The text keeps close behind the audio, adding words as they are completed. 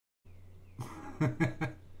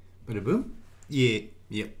Bada boom. Yeah,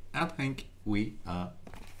 yep. I think we are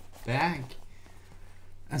back.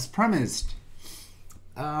 As promised,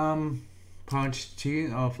 part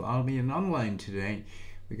 2 of Albion Online today.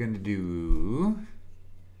 We're going to do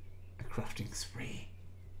a crafting spree.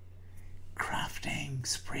 Crafting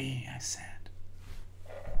spree, I said.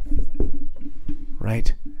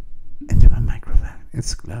 Right into my microphone.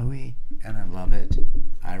 It's glowy and I love it.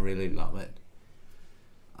 I really love it.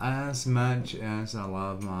 As much as I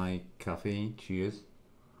love my coffee. Cheers.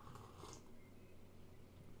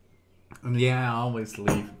 And yeah, I always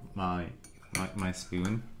leave my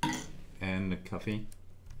spoon and the coffee.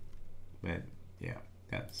 But yeah,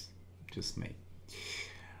 that's just me.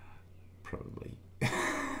 Probably.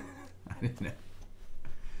 I don't know.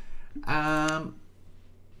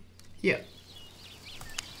 Yeah.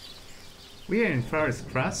 We are in Forest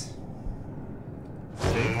Cross.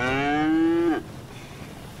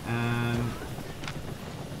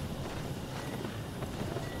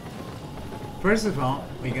 First of all,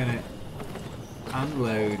 we're gonna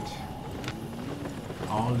unload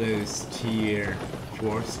all those tier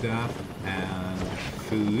 4 stuff and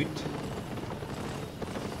food.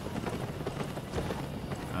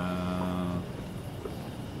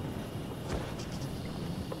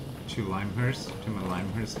 To my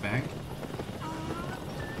Limehurst bag.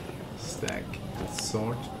 Stack the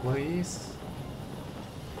sword, please.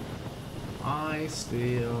 I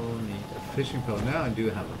still need a fishing pole. No, I do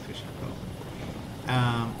have a fishing pole.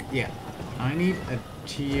 Yeah, I need a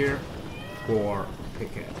tier 4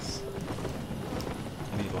 pickaxe.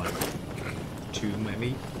 I need like 2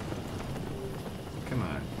 maybe. Come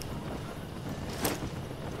on.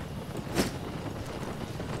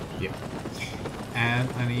 Yep.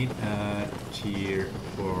 And I need a tier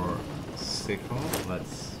 4 sickle.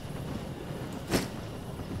 Let's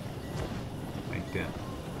make that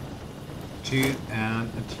 2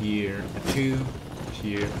 and a tier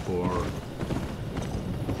 4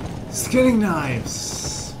 skinning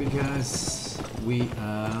knives, because we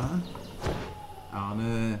are on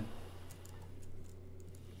a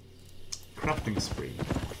crafting spree.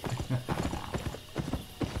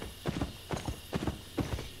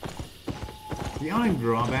 The only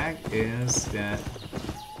drawback is that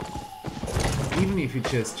even if you're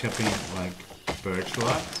just chopping like birch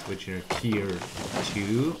logs, which are tier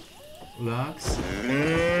 2 logs,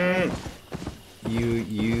 you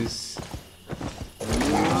use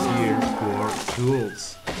tier 4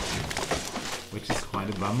 tools, which is quite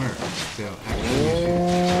a bummer. So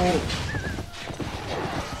actually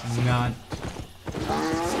you should not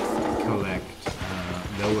collect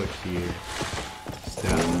lower tier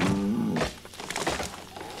stuff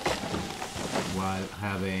while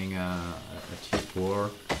having a T4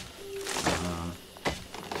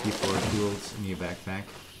 tools in your backpack.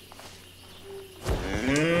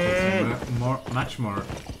 It's much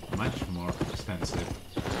more expensive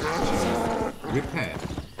to repair.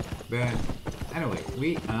 But anyway,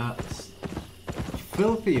 we are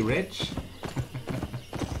filthy rich.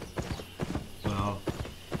 Well,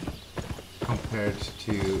 compared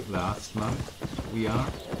to last month, we are.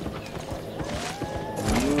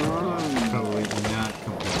 Probably not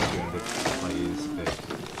compared to other players, but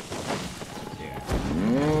yeah.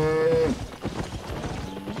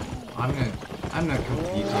 I'm not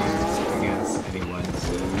competing against anyone,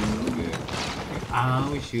 so good.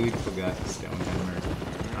 Oh shoot, forgot the stone hammer.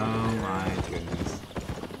 Oh my goodness.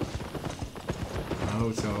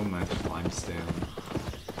 Oh, so much limestone.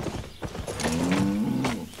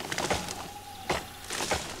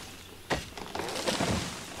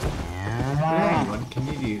 Hey, what can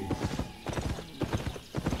you do?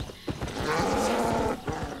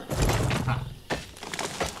 Ha.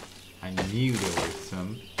 I knew there were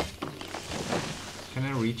some. Can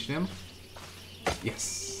I reach them?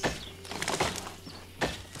 Yes.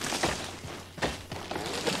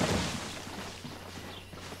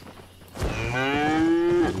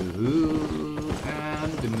 Ooh,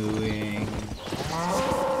 and moving.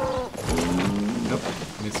 Nope,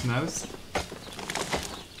 miss mouse.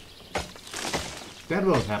 That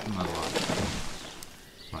will happen a lot.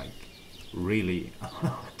 Like, really a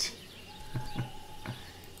lot.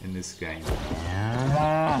 In this game.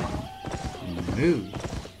 Move.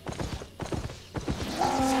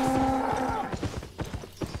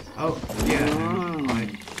 Oh, yeah, and I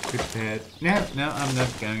prepared. No, I'm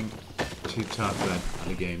not going to talk about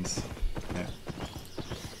other games. No.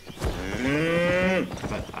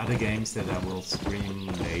 But other games that I will stream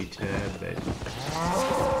later, but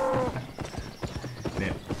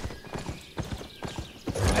no.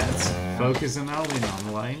 Let's focus on Albion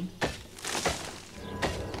Online.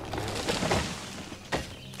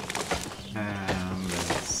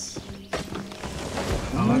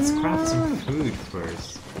 Well, let's craft some food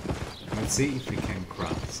first. Let's see if we can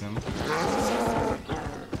craft some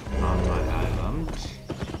on my island.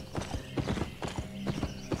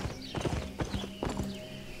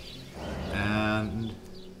 And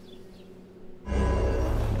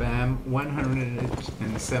bam,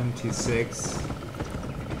 176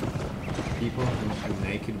 people into the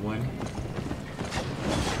naked one.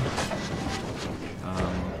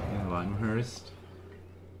 In Limehurst.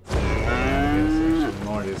 There's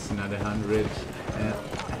more, there's another 100 at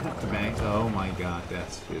the bank. Oh my god,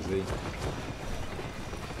 that's busy.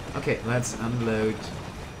 Okay, let's unload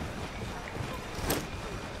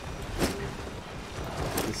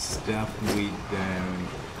the stuff we don't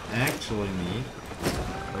actually need,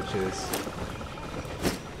 which is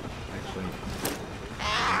actually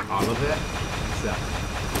all of it, except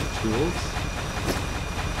tools.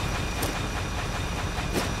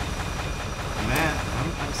 Man,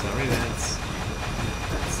 I'm sorry, that's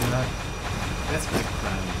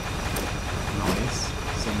background noise.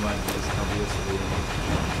 Someone is obviously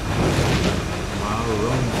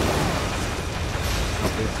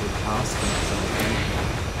obviously casting something.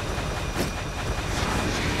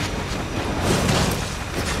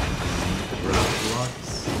 Rough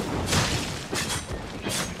blocks.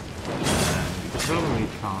 And you probably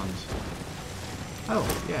can't. Oh,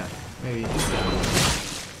 yeah, maybe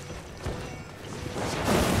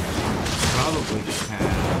probably can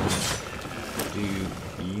do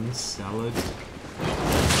bean salad.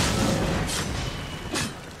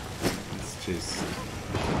 It's just,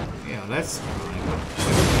 yeah, that's fine.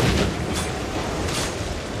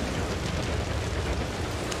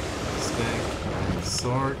 Stack and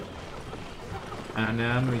sword, and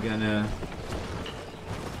then we're gonna.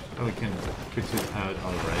 Oh, we can put it out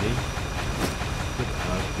already. Put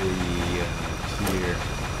out the tier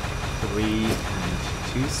 3 and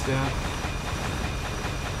 2 stuff.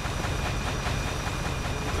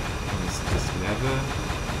 Leather,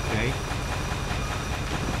 okay.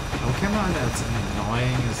 Oh, come on, that's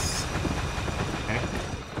annoying as heck.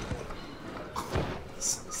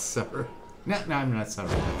 Sorry. No, I'm not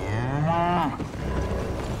sorry.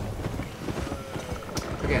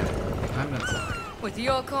 Again, I'm not sorry. With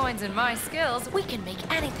your coins and my skills, we can make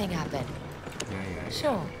anything happen. Yeah.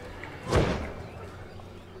 Sure.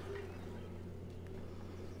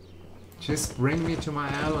 Just bring me to my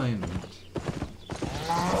island.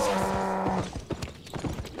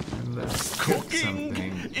 And let's cook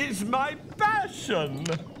something. Is my passion.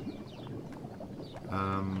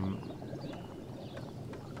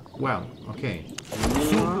 Well, okay.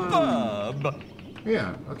 Superb.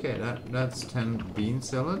 Yeah, okay, that's 10 bean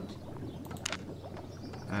salad.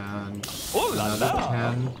 And another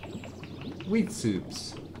 10 wheat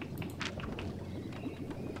soups.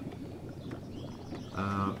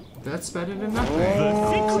 That's better than nothing.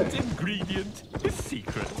 The secret ingredient is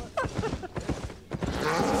secret.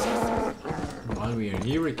 While we are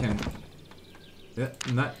here, we can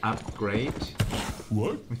not upgrade.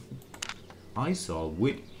 What? I saw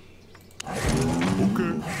wood.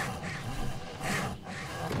 Okay.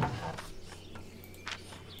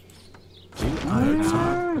 Do I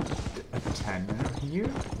have a tanner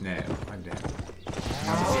here? No, I don't.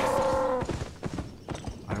 Not yet.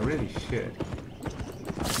 I really should.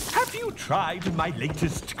 Have you tried my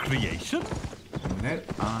latest creation? No,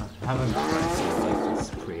 I haven't tried some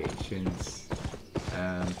latest creations.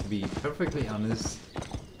 To be perfectly honest,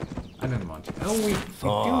 I don't want to. Oh, we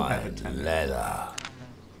do have a tanner. Leather.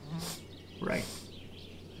 Right.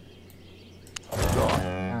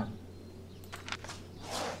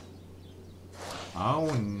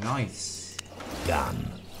 Oh, nice.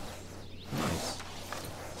 Gun. Nice.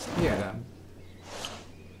 Yeah,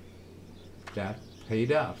 that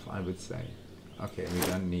paid off, I would say. Okay, we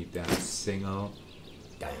don't need that single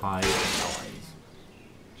high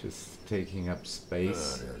just taking up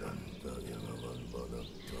space.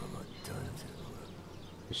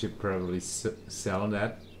 We should probably sell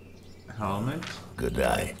that helmet. Good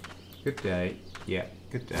day. Good day. Yeah,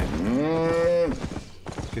 good day.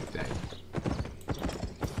 Good day.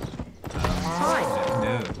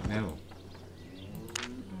 No.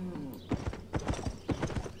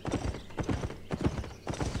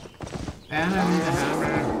 And I need a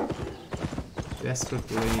hammer.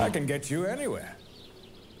 Desperately. I can get you anywhere.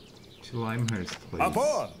 To Limehurst, please.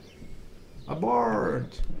 Aboard! Aboard!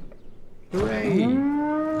 Hooray!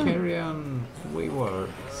 Carry on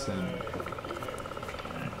waywards and...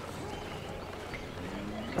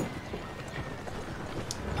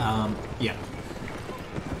 yeah.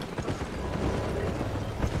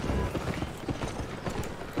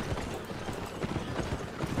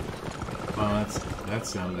 Well, let's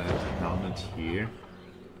sell that helmet here.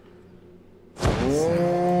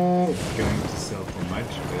 It's going to sell for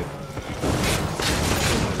much, but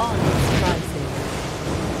On pricing.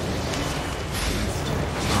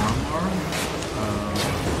 armor.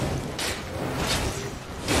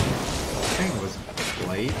 I think it was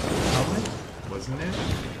blade helmet, wasn't it?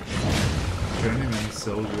 Journeyman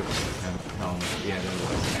soldier helmet. Yeah, that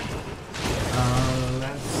was.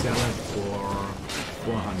 Let's sell it for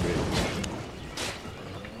 400.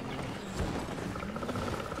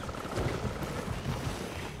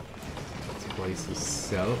 Place a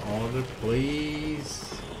sell order, please.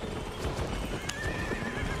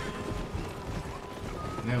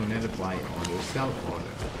 No, not a buy order, sell order.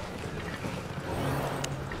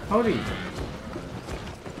 Howdy.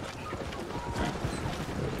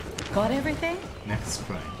 Got everything? Next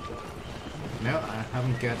frame. No, I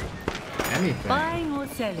haven't got anything. Buying or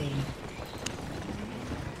selling?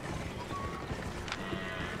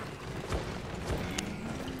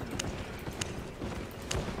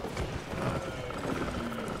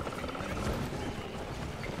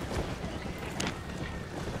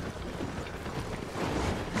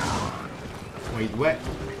 Wait, what?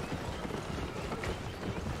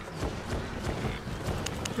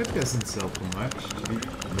 That doesn't sell for much.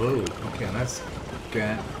 Whoa, okay, let's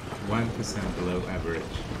get 1% below average.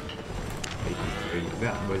 83.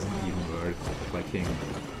 That wasn't even worth clicking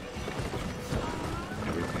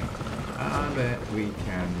everything. I bet we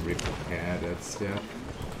can repair that stuff.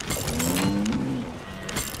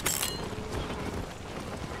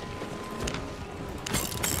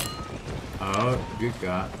 Oh, good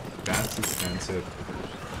God. That's expensive.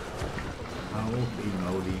 Holy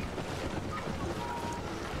moly.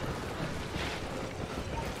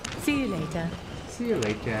 See you later. See you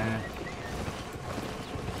later.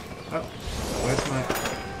 Oh, where's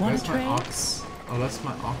my trade? ox? Oh, that's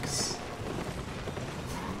my ox.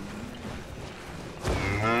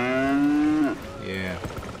 Yeah.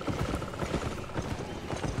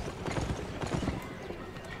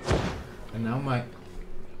 And now my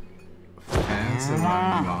fans are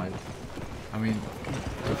running live. I mean,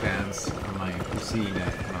 the fans on my PC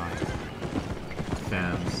that my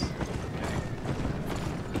fans.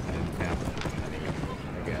 I didn't have any,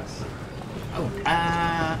 I guess.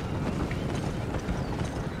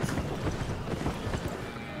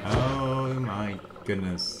 Oh my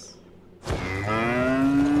goodness.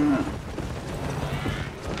 Yeah,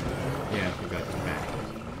 I forgot to back.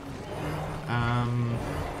 I'm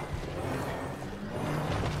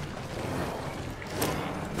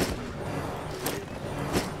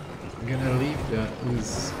gonna leave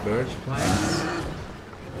these birch planks.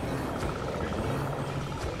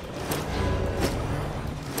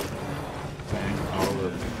 Bank all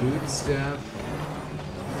the food stuff.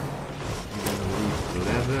 I'm gonna leave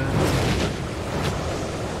leather.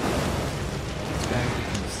 Back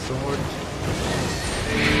some sword.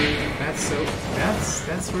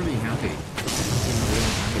 That's really happy.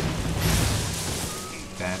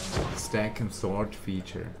 That stack and sword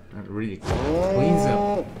feature. That really cleans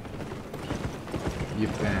up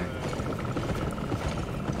your bag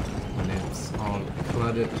when it's all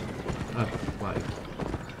cluttered up like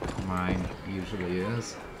mine usually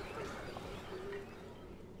is.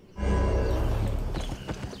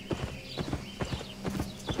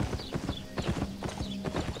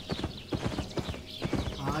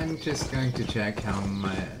 I'm just going to check how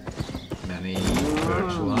many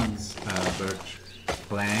birch logs, birch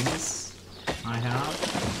planks I have.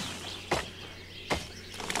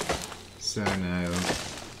 So know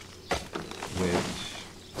which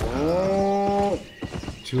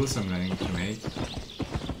tools I'm going to make.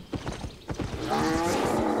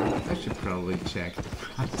 I should probably check the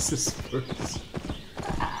prices first.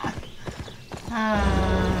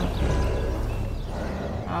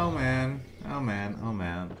 Oh man, oh man, oh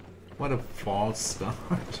man. What a false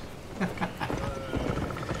start.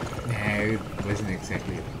 No, it wasn't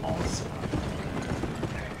exactly a false start.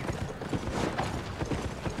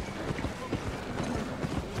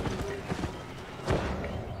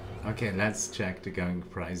 Okay, let's check the going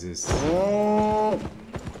prices.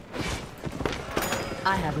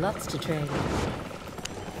 I have lots to trade.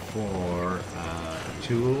 For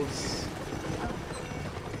tools.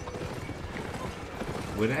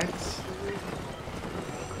 Wood axe?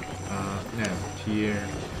 No, tier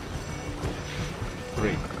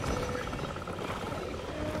 3.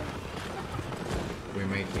 We're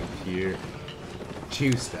making tier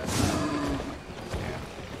 2 stuff. Yeah.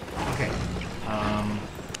 Okay.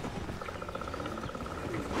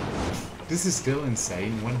 This is still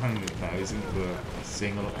insane. 100,000 for a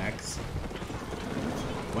single axe.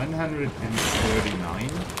 139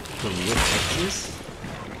 for wood axes.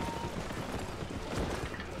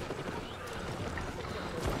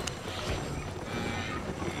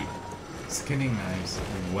 Thinning knives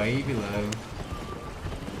way below.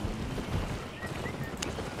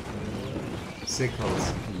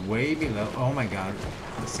 Sickles way below. Oh my god,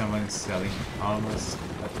 someone's selling almost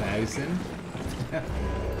 1,000.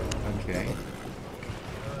 Okay.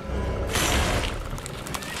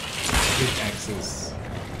 Pickaxes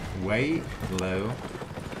way low.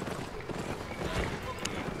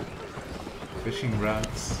 Fishing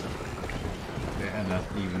rods, they are not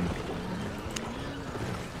even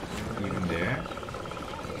there.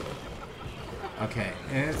 Okay,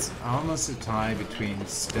 it's almost a tie between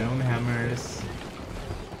stone hammers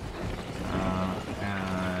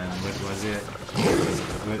and what was it?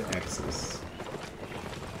 Wood axes.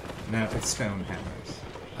 No, it's stone hammers.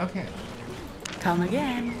 Okay. Come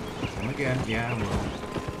again. Come again, yeah, well.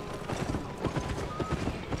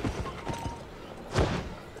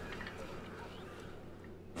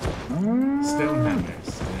 Stone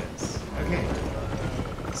hammers, yes. Okay.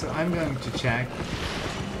 So I'm going to check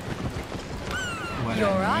what Your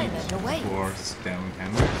I need island awaits. for stone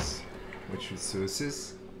hammers, which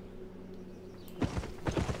resources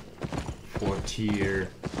for tier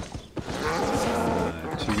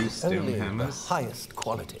 2 stone Only the hammers. highest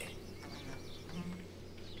quality.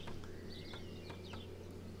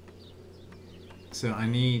 So I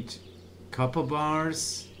need copper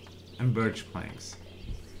bars and birch planks.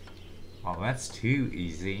 Oh, that's too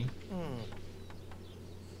easy.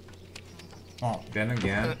 Oh, then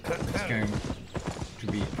again, it's going to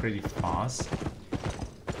be pretty fast.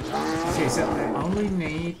 Okay, so I only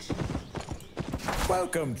need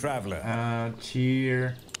Welcome, traveler.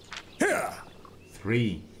 tier Here.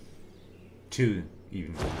 3, 2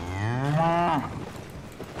 even.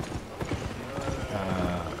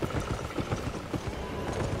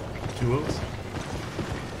 Tools.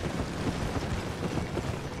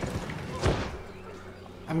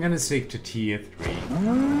 I'm gonna stick to tier 3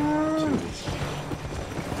 tools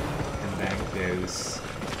and back those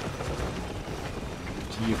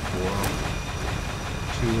tier 4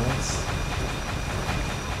 tools.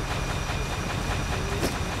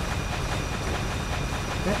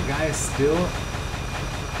 That guy is still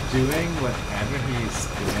doing whatever he's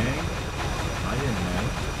doing. I didn't know.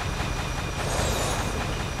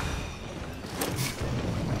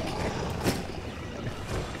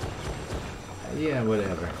 Yeah,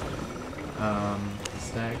 whatever.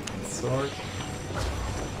 Stack and sort.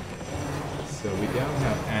 So we don't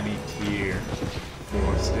have any tier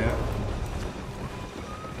 4 stuff.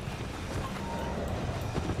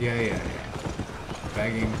 Yeah.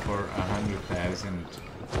 Begging for 100,000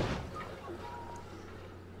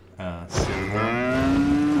 silver.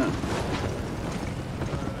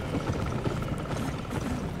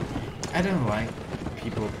 I don't like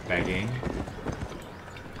people begging.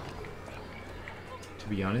 To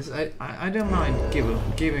be honest, I don't mind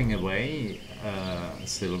giving away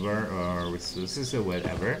silver or resources or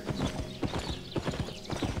whatever,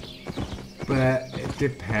 but it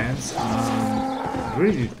depends on, it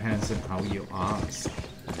really depends on how you ask.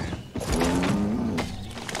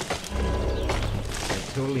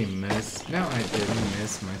 I totally missed. No, I didn't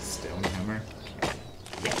miss my stone hammer.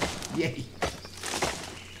 Yay!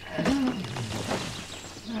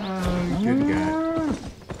 Oh, good guy.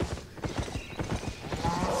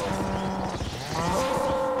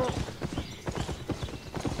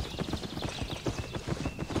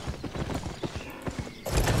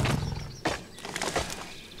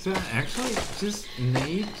 So I actually just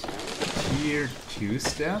need tier 2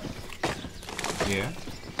 stuff. Yeah.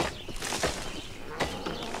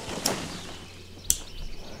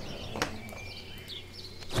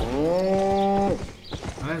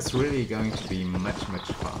 And that's really going to be much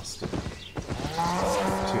faster to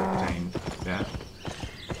obtain that.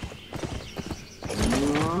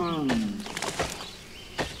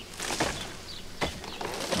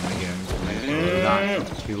 I'm going to make a lot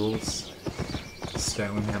of tools.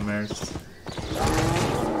 Stone hammers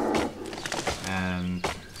and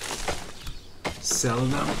sell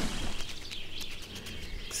them.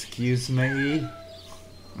 Excuse me.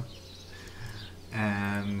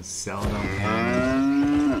 And sell them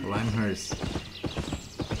in Lanhurst.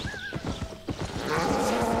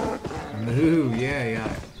 Ooh,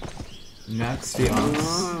 yeah. Naxios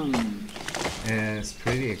is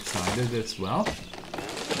pretty excited as well.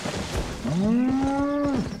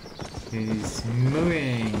 He's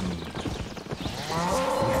moving.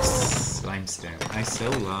 Yes, limestone. I so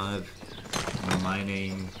love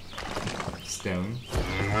mining stone.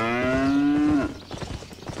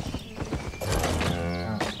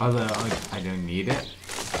 Although I don't need it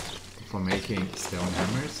for making stone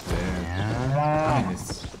hammers. I mean,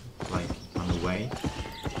 it's like on the way.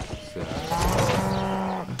 So.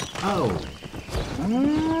 Oh,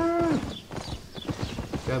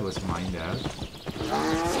 That was mined out.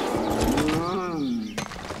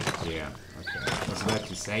 Yeah, okay. I was about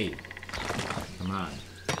to say. Come on.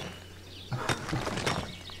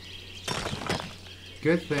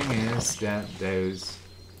 Good thing is that those...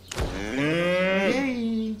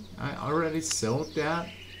 Yay! I already sold that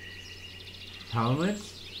helmet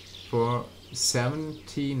for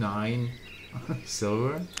 79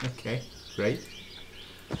 silver. Okay, great.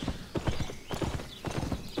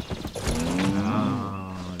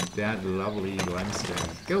 Oh, that lovely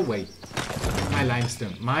limestone. Go away. My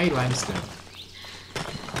limestone. My limestone.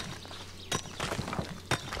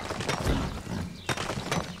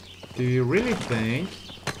 Do you really think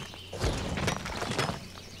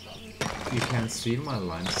you can steal my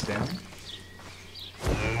limestone?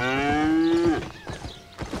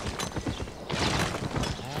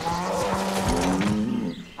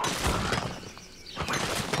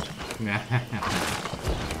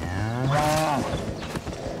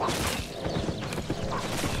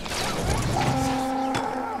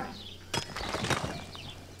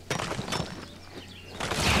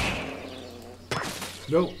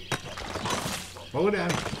 No. Oh,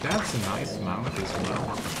 that's a nice mount as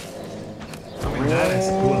well. I mean, not as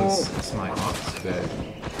cool as my ox, but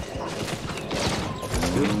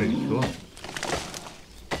still pretty cool.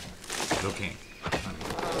 Looking.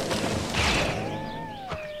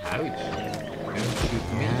 Ouch. Don't shoot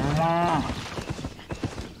me.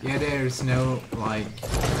 Yeah, there's no, like,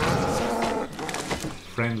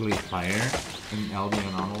 friendly fire in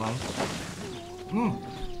Albion Online.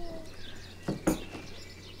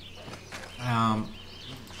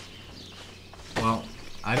 Well,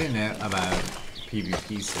 I don't know about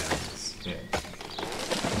PvP zones,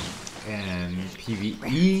 and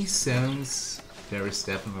PvE zones, there is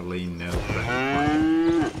definitely no friendly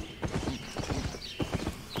fire.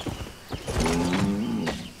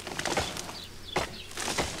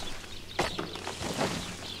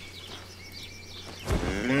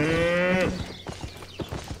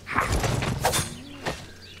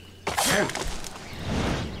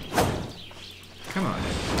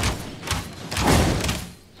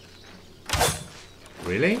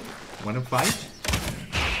 Really? Wanna fight?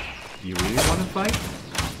 You really wanna fight?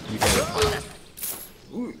 You gotta fight.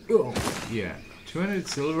 Ooh, oh, yeah. 200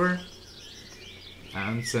 silver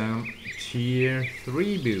and some tier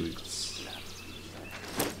 3 boots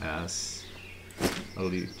as a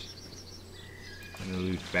loot. And a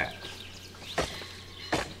loot bag.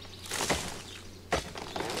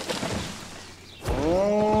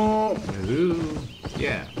 Ooh,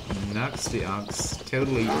 yeah. Knocks the ox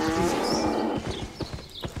totally loose.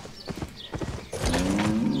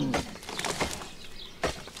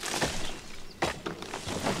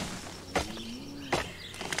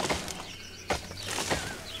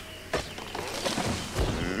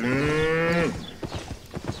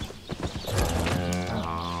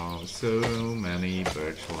 So many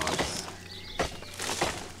birch logs.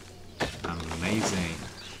 Amazing.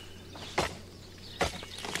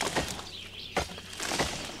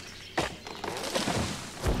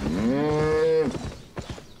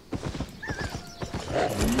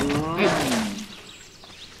 Hey.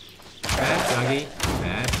 Bad doggy.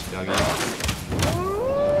 Bad doggy.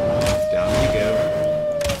 Down you go.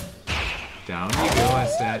 Down you go, I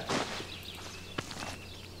said.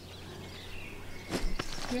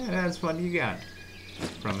 Yeah, that's what you got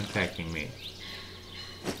from attacking me.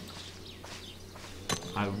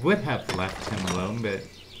 I would have left him alone, but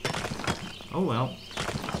oh well,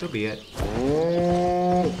 so be it.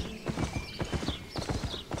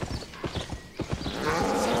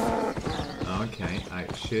 Okay, I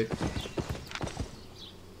should.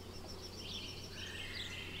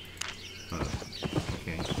 Oh,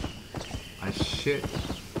 okay, I should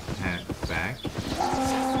head back.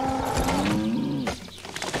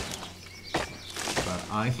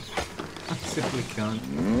 I simply can't.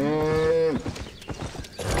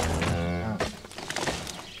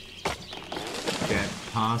 Get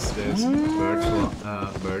past those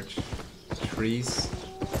birch trees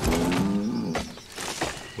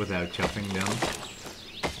without chopping them.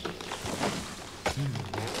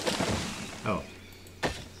 Oh.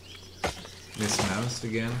 Mismoused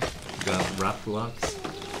again. Got rough locks.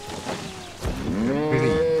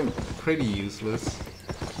 Pretty useless.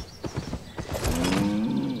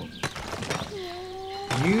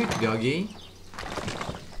 You doggy,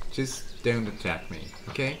 just don't attack me,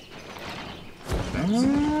 okay? Thanks.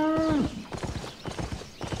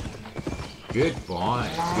 Good boy,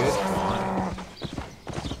 good boy.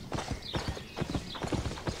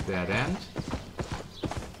 Dead end.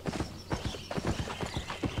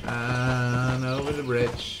 And over the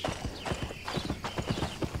bridge.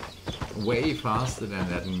 way faster than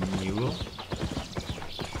that mule.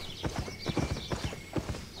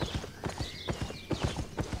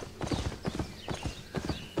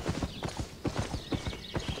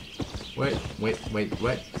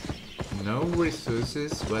 Wait. No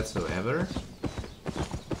resources whatsoever?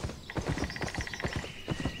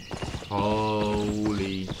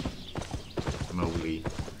 Holy moly.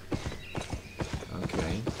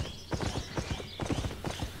 Okay.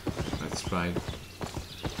 Let's try.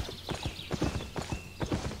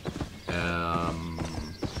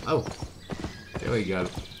 Oh! There we go.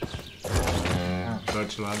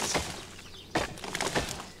 Birch logs.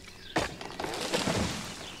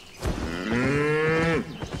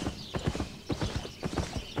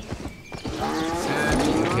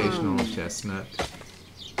 Chestnut.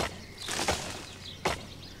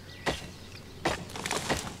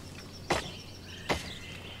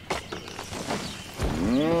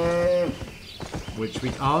 Which we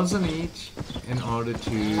also need in order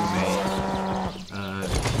to make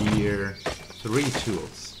tier 3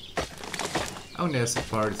 tools. Oh, and there's a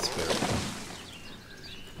part spirit.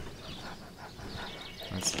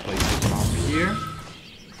 Let's place the bomb here.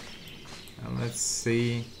 And let's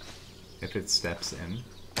see if it steps in.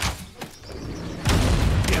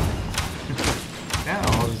 Yeah,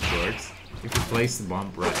 all this works. If you place the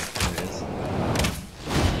bomb right, it is.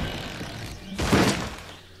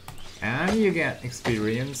 And you get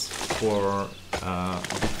experience for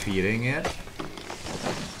defeating it.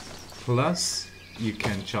 Plus, you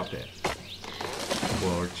can chop it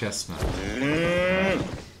for chestnut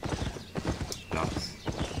blocks.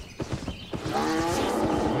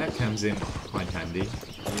 That comes in quite handy.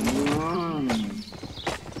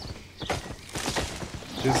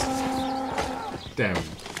 Just don't.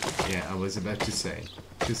 Yeah, I was about to say.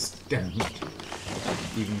 Just don't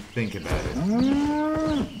even think about it.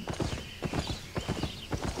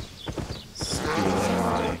 Stealing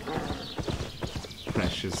my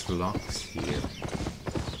precious blocks here.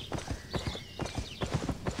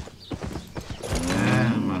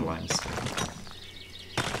 And my limestone.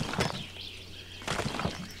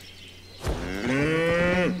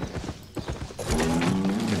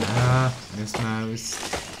 Miss Mouse.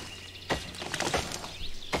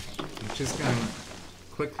 Just going to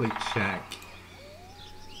quickly check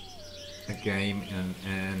a game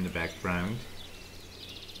in the background.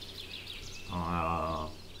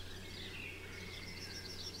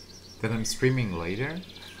 That I'm streaming later.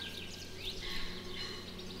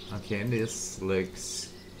 Okay, this looks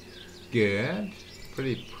good.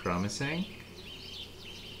 Pretty promising.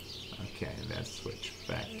 Okay, let's switch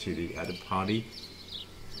back to the other party.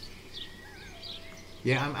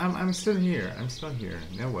 Yeah, I'm still here. I'm still here.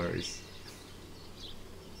 No worries.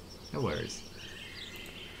 No worries.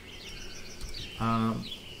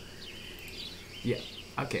 Yeah.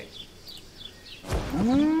 Okay.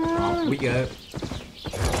 Off we go.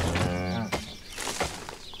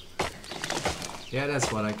 Yeah,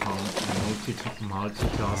 that's what I call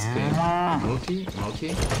multitasking.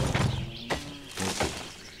 Multi.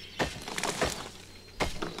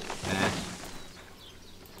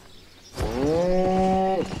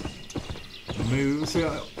 Moves.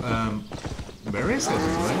 Where is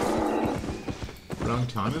everyone? Wrong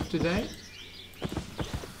time of today?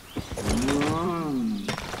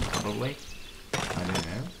 Probably. I don't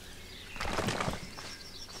know.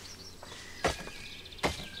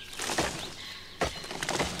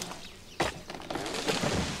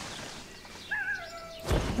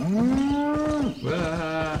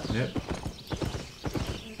 Nope.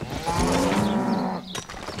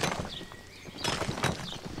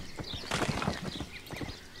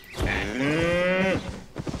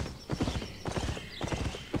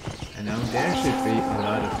 And now there should be a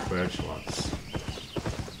lot of birch logs,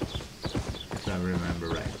 if I remember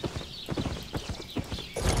right.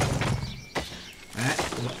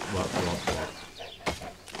 What?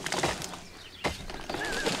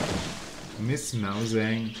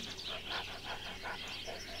 Mismousing.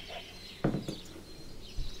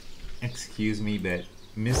 Excuse me, but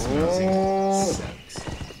mismousing sucks.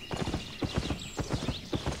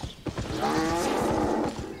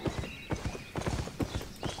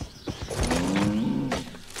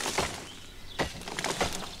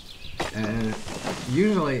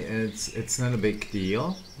 Usually it's not a big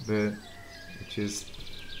deal, but it's just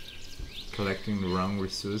collecting the wrong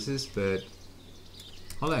resources. But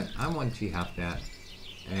hold on, I want to have that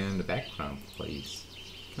in the background, please.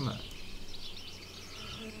 Come on.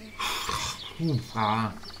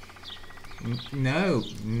 No,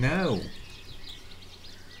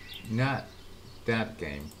 not that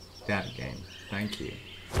game. That game. Thank you.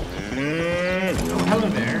 Oh, hello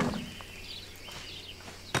there.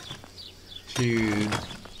 to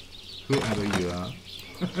whoever you are.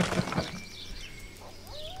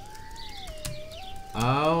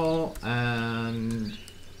 Oh, and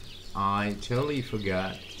I totally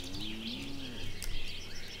forgot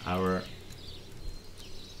our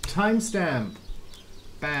timestamp.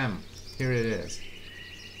 Bam, here it is.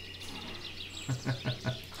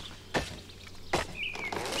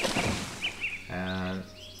 And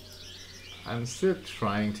I'm still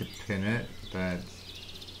trying to pin it, but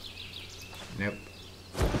nope.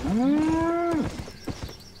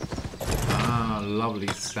 Ah, lovely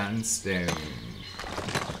sandstone.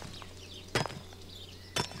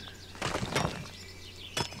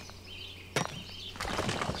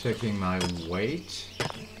 Checking my weight,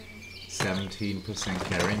 17%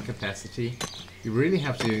 carrying capacity. You really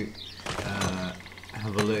have to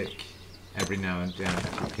have a look every now and then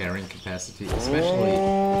at your carrying capacity, especially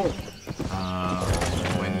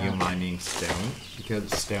when you're mining stone, because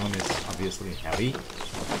stone is obviously heavy.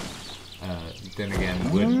 Then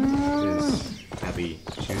again, wood is heavy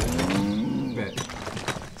too, but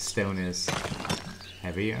stone is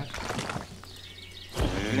heavier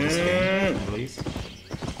in this game, at least.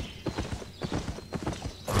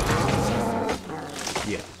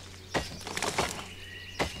 Yeah.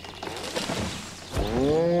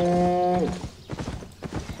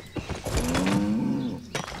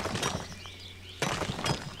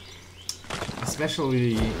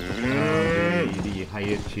 Especially the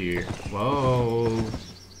higher tier. Whoa!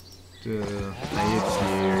 The higher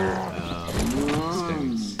tier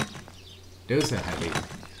stones. Those are heavy.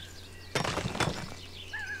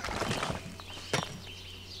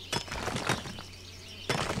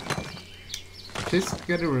 Just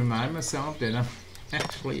gotta remind myself that I'm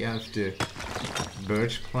actually after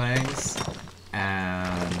birch planks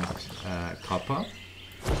and copper.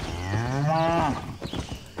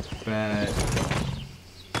 But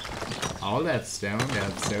all that stone,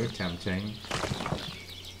 that's so tempting.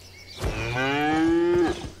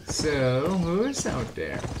 So, who is out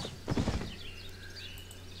there?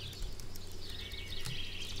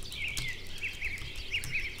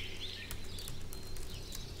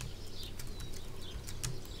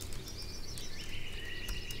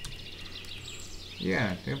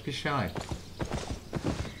 Yeah, don't be shy.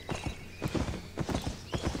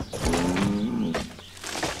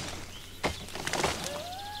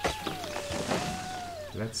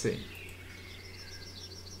 Let's see.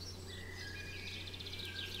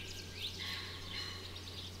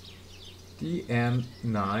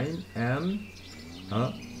 DM9M?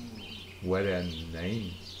 Huh? What a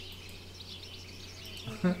name.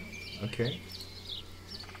 Okay.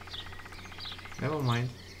 Never mind.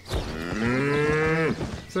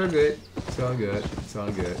 It's all good. It's all good. It's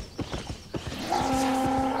all good.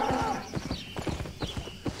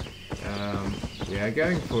 Yeah,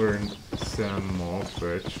 going for some more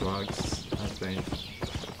birch logs, I think.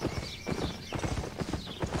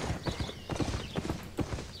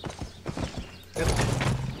 Yep.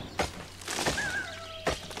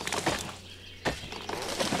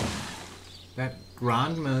 That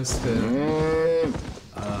Grandmaster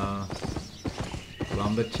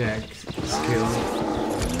lumberjack skill,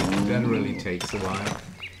 that really takes a while.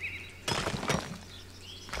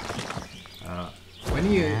 When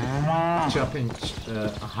you jump in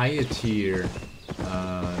higher tier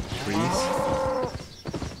trees,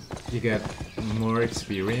 you get more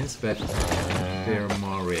experience, but they're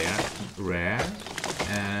more rare,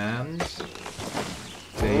 and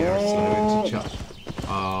they are slow to chop.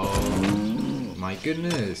 Oh my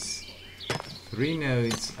goodness! 3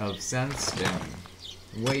 nodes of sandstone.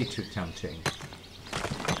 Way too tempting.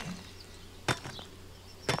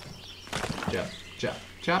 Chop, chop,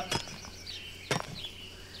 chop.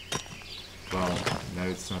 Well, no,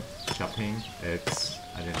 it's not chopping. It's,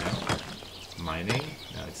 I don't know, mining.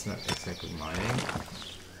 No, it's not exactly mining.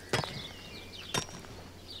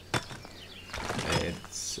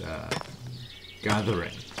 It's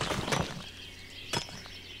gathering.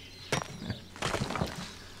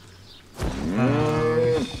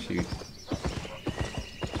 Oh, shoot.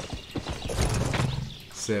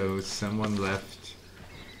 So someone left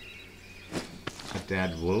a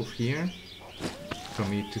dead wolf here for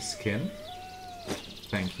me to skin.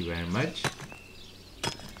 Thank you very much.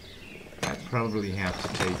 I probably have to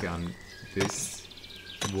take on this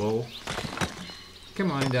wolf.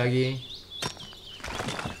 Come on, doggy.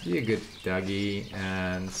 Be a good doggy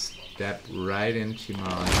and step right into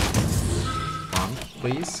my pond,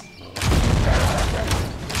 please.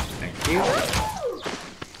 Thank you.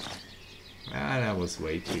 Ah, that was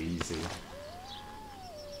way too easy.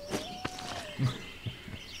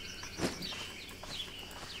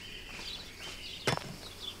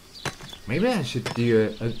 Maybe I should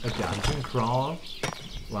do a dungeon crawl,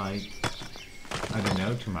 like, I don't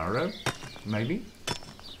know, tomorrow, maybe?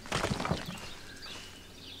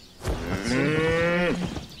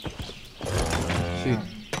 Shoot,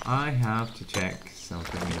 I have to check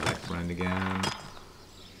something in the background again.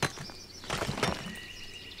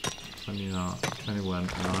 21,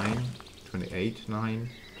 9, 28, 9.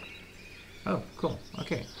 Oh, cool,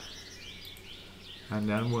 okay. And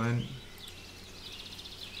then when...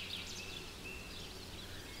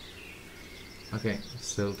 Okay,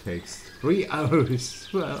 still takes 3 hours.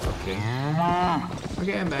 Well, okay.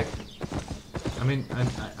 Okay, I'm back. I mean,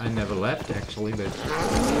 I never left actually, but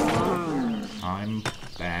I'm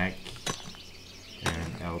back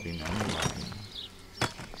in Albion Online.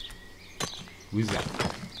 Who's that?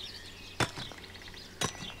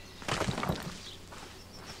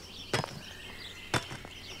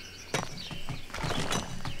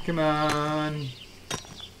 Come on.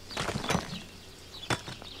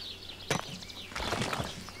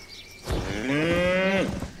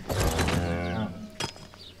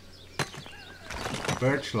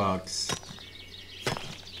 Birch logs.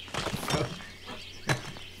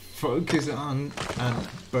 Focus on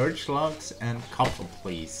birch logs and copper,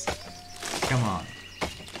 please. Come on.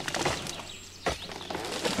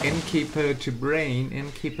 Innkeeper to brain,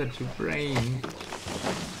 innkeeper to brain.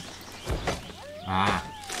 Ah,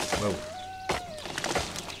 whoa.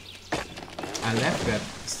 I left that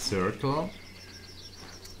circle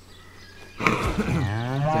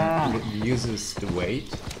that uses the weight.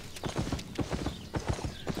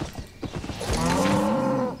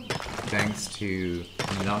 Thanks to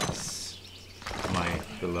Nox, my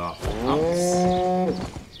beloved Nox.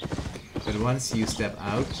 But once you step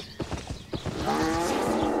out,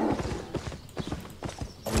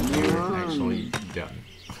 you're actually done.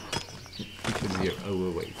 Because you're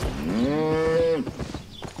overweight.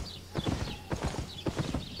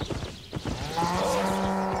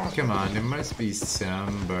 Come on, there must be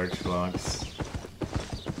some birch logs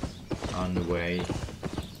on the way.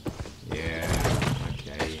 Yeah,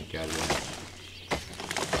 okay, got it.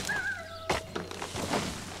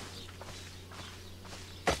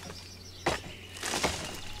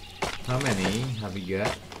 How many have we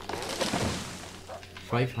got?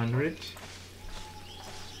 500?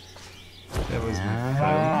 That was my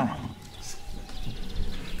phone.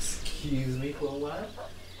 Excuse me for a while.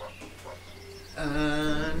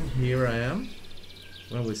 And here I am.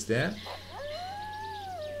 What was that?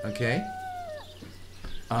 Okay.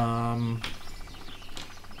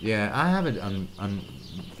 Yeah, I have it on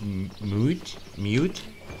mute.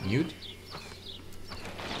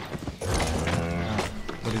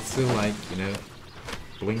 But it's still like, you know,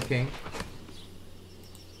 blinking.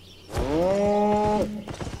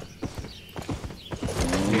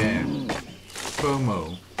 Yeah.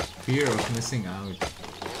 FOMO. Fear of missing out.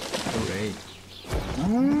 Great.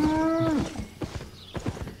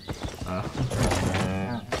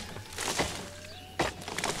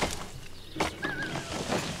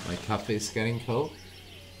 My coffee is getting cold.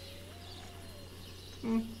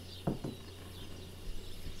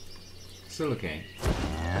 Still okay.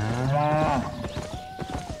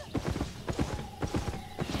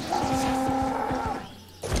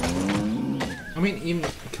 I mean, even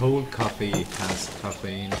cold coffee has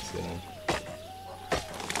caffeine, so...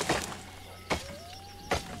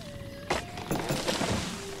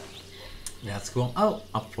 That's cool. Oh,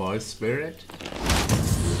 a forest spirit.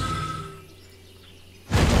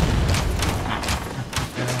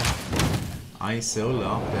 I so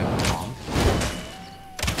love that bomb.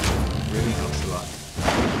 Really helps a lot.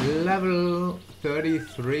 Level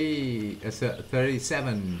 33,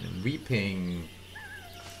 37, Weeping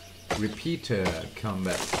Repeater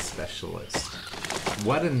Combat Specialist.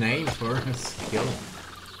 What a name for a skill.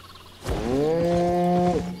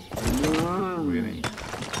 Really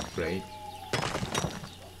great.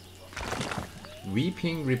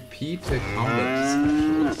 Weeping Repeater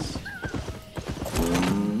Combat Specialist.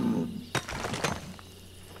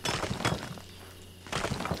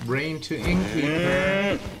 Brain to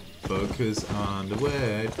Innkeeper. Focus on the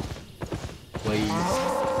word. Please.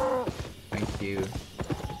 Thank you.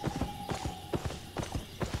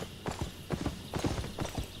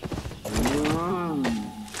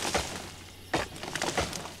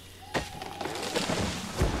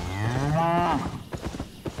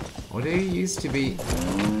 Well, there used to be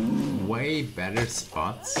way better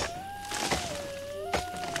spots.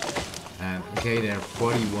 And okay, there are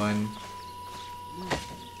 41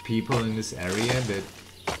 people in this area, but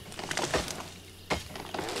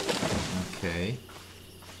okay,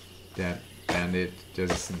 that bandit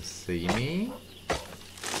doesn't see me,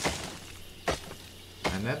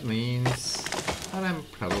 and And that means that I'm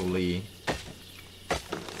probably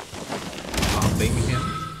bombing him.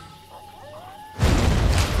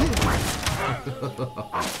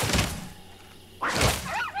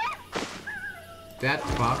 That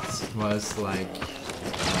fox was like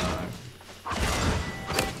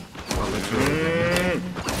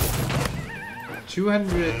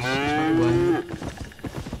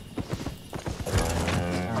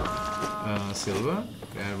 221 silver.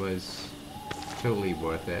 That was totally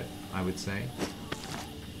worth it, I would say.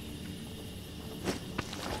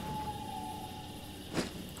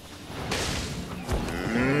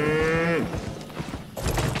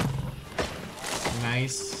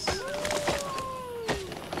 Nice.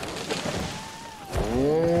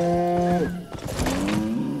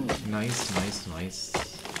 Nice.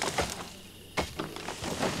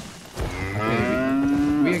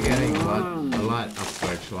 Okay, we are getting a lot of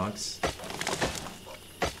birch logs.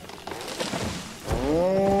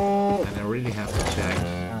 And I really have to check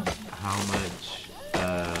how much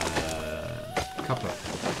copper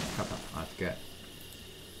I've got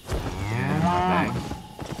in my bag.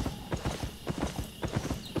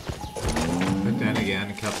 But then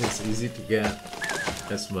again, copper is easy to get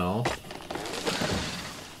as well.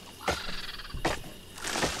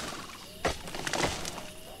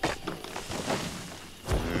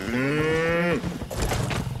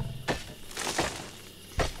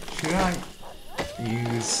 Should I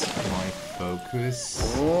use my focus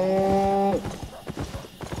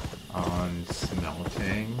on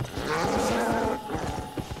smelting?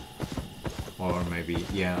 Or maybe,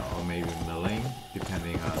 yeah, or maybe milling,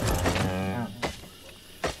 depending on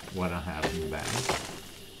what I have in the bag.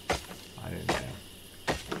 I don't know.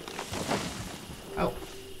 Oh,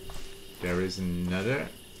 there is another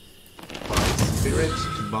forest spirit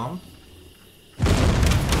to bomb.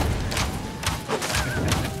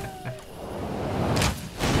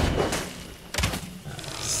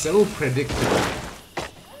 So predictable.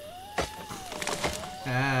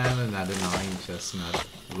 And another 9 chestnut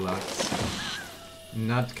blocks.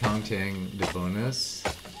 Not counting the bonus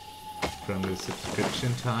from the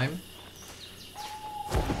subscription time.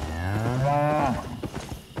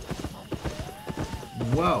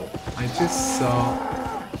 Whoa, I just saw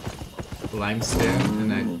limestone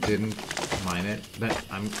and I didn't mine it, but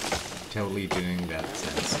I'm totally doing that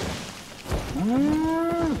sandstone.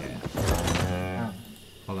 Yeah.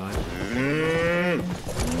 Hold on.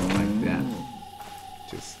 Like that.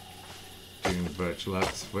 Just doing birch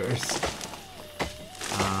logs first.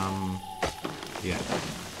 Yeah.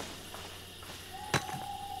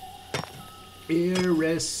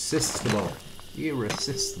 Irresistible.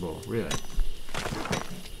 Irresistible, really.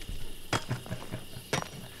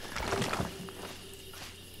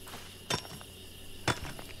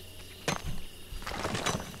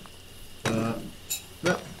 The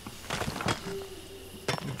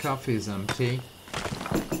coffee is empty.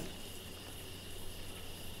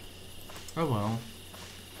 Oh well.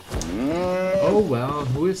 Oh well,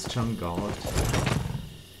 who is Chung God?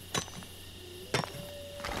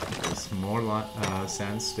 There's more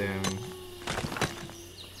sandstone.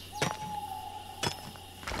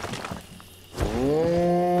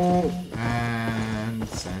 And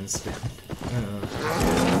sandstone.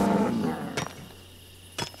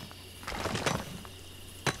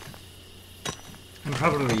 I'm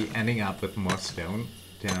probably ending up with more stone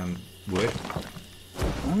than wood.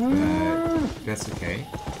 But that's okay.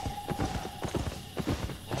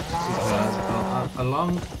 Because a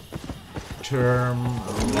long-term,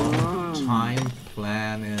 long-time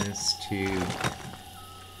plan is to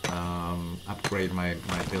upgrade my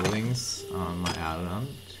buildings on my island.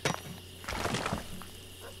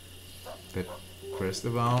 But first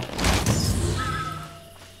of all,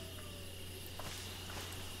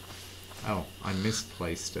 oh, I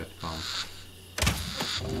misplaced that bomb.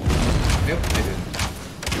 Nope, I didn't.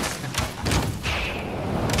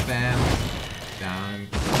 Bam. Down.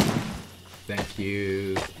 Thank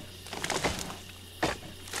you.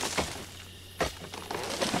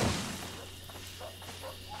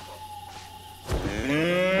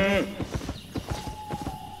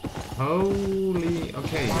 Holy,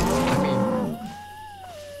 okay, I mean,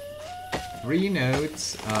 3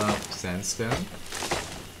 nodes of sandstone.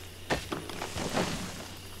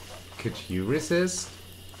 Could you resist?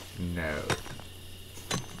 No.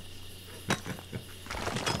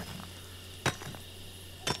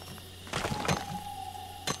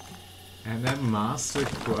 And that master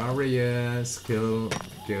warrior skill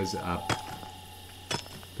goes up,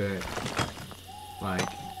 but like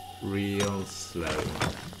real slow.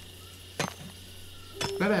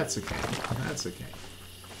 But that's okay. That's okay.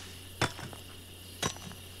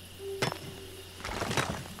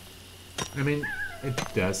 I mean, it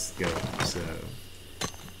does go, so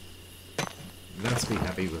let's be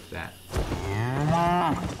happy with that.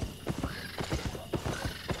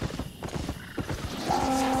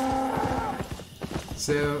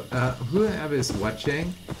 So, whoever is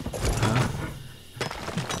watching,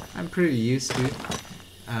 I'm pretty used to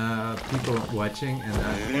people watching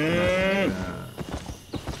and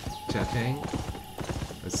chatting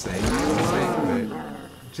or saying something,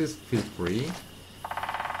 but just feel free.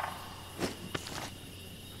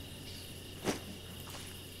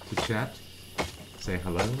 To chat, say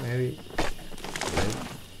hello maybe. Hello.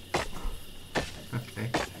 Okay.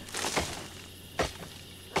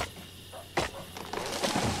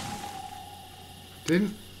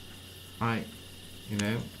 Didn't I, you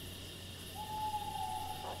know,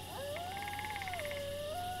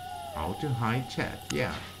 how to hide chat?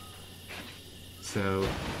 Yeah. So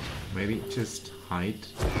maybe just hide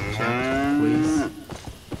chat, please,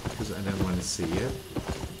 because I don't want to see it.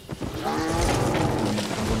 I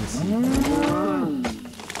want to see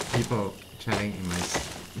people chatting in my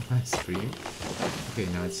stream. Okay,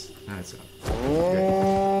 now it's up.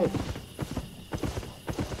 Okay.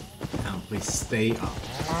 Now please stay up.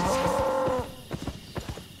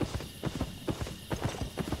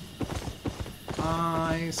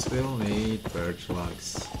 I still need birch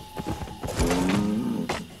logs.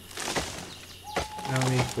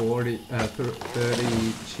 Only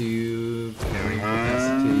 32 carrying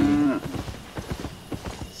capacity.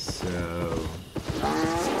 So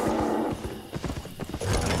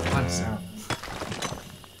one second.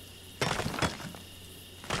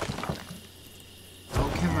 Oh,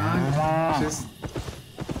 come on. Just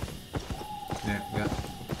yeah.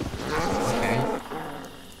 Okay.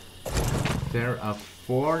 There are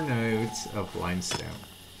 4 nodes of limestone.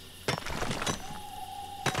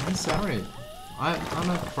 I'm sorry. I'm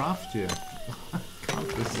a crafter. I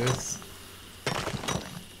can't resist.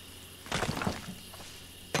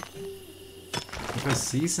 If I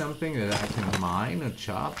see something that I can mine or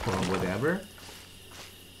chop or whatever,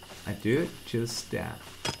 I do it just that,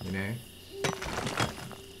 you know?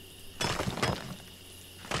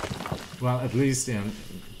 Well, at least in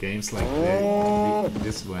games like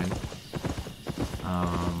this one.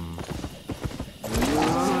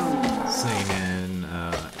 Same in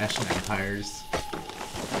Ashen Empires.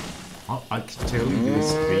 I could totally do a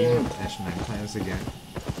stream of Ashen Empires again.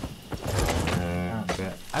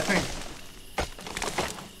 But I think,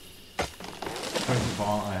 first of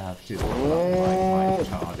all, I have to level up my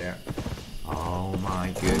child there. Oh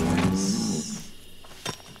my goodness.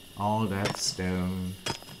 All that stone.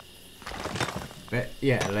 But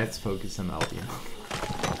yeah, let's focus on Albion.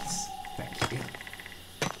 Thank you.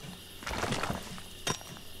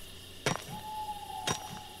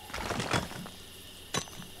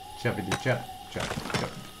 Choppity chop, chop,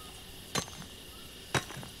 chop.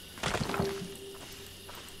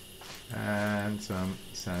 And some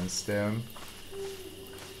sandstone.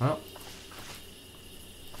 Oh,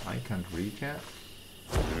 I can't read that.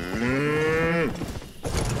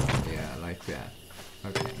 Yeah, like that.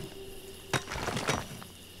 Okay.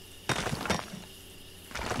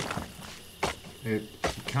 It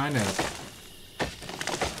kind of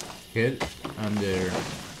hid under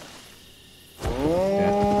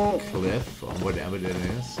that cliff or whatever that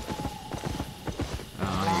is. You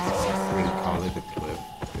can't really call it a cliff.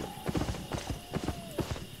 But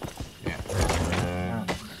yeah,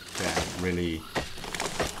 that really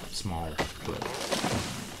small cliff.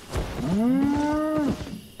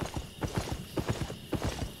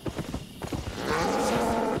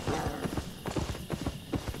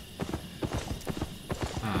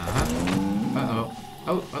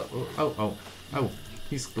 Oh,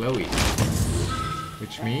 he's glowy.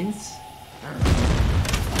 Which means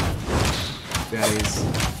that is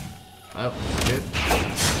a bit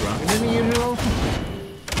stronger than usual.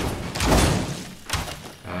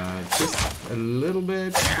 Just a little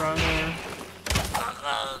bit stronger.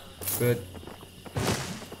 But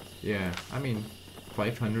yeah, I mean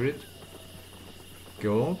 500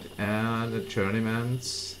 gold and a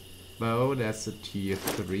journeyman's bow. That's a tier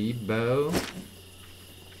 3 bow.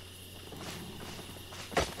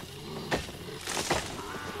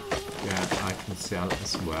 Sell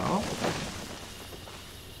as well.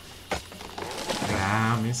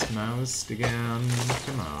 Ah, Miss Mouse again.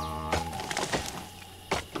 Come on.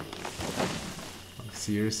 Like,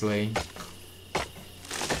 seriously?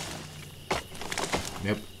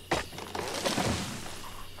 Nope.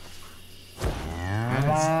 And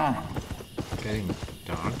it's getting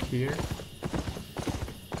dark here.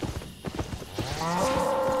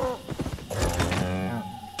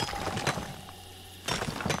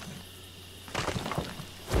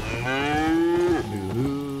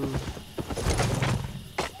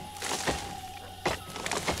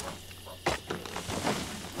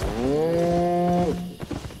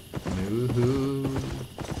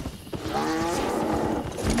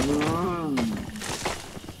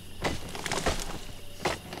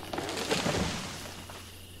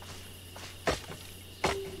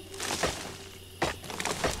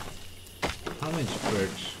 much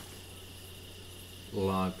birch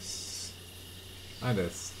logs? Oh,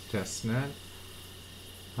 that's chestnut.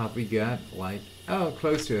 Have we got like, oh,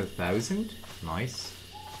 close to 1,000? Nice.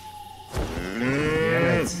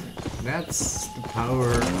 Yeah, that's the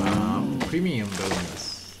power premium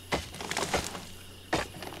bonus.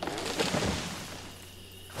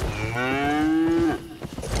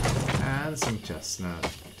 And some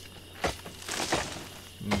chestnut.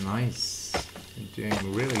 Nice. You're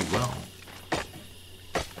doing really well.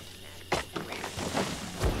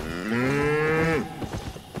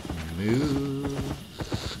 Move.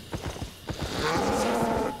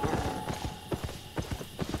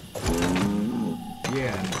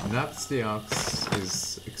 Yeah, Nuts the Ox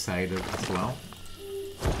is excited as well.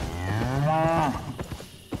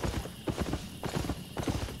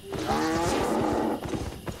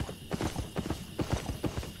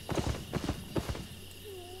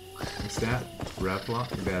 Is that Raplock?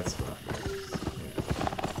 That's Raplock.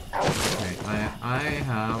 Yeah. Okay, I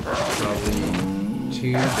have probably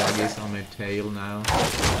 2 doggies on my tail now.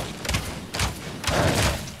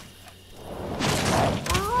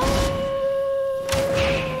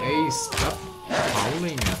 Hey, stop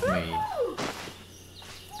howling at me.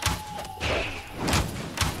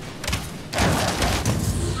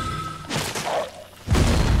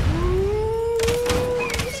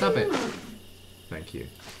 Stop it. Thank you.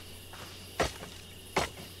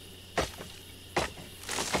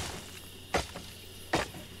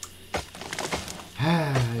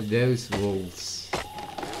 Those wolves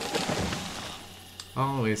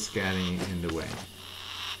always getting in the way.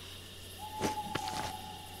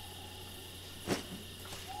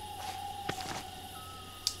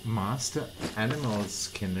 Master Animal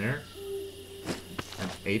Skinner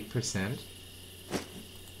at 8%.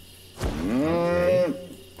 Okay.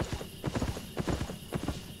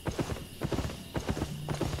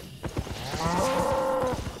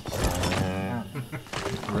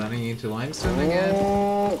 Running into limestone again?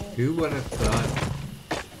 Who would have thought?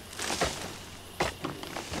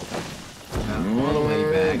 Now all the way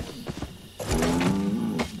back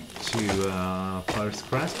to Forest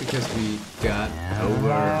Crest because we got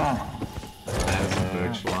over 1,000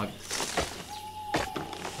 birch logs.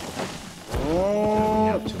 Then we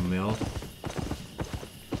have to mill.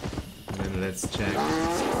 And then let's check.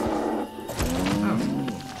 Oh.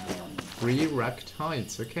 3 wrecked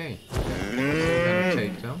hides, okay. We're gonna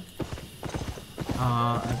take them.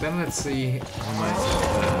 And then let's see how much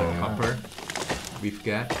copper we've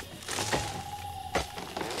got.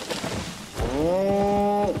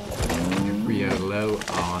 If we are low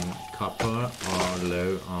on copper or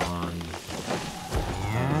low on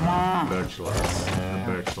birch logs.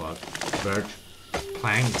 Birch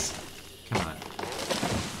planks. Come on.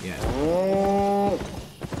 Yeah.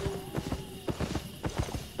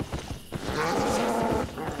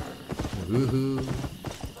 Woohoo!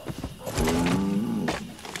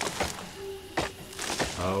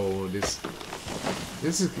 Oh, this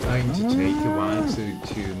is going to take a while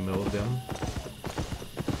to mill them.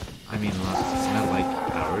 I mean, it's not like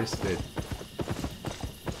hours, but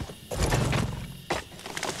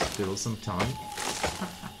still some time.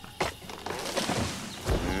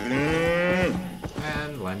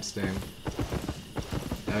 And limestone.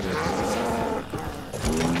 Okay.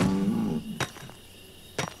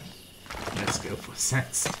 Let's go for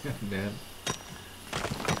sandstone then.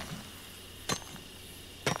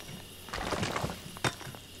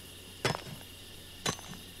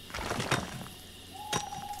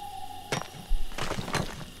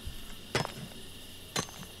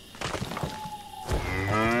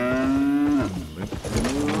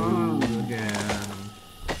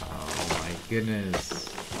 Goodness.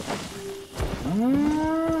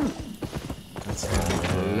 That's gonna be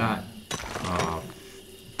a lot of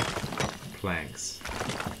planks.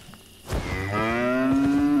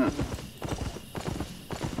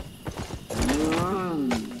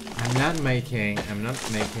 I'm not making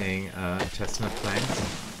chestnut planks.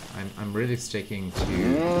 I'm really sticking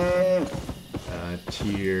to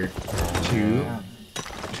tier 2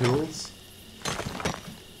 tools.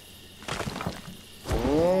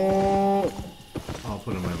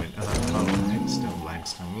 For a moment. Oh,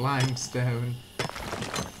 limestone.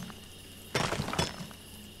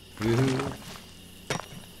 Woohoo.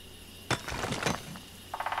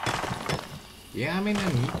 Yeah, I mean,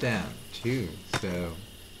 I need that too, so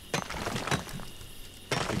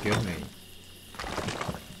forgive me.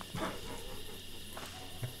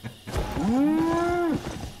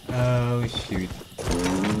 Oh, shoot.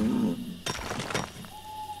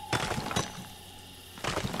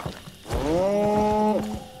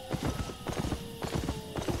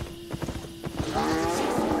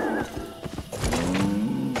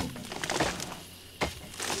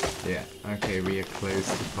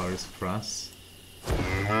 Forest Cross.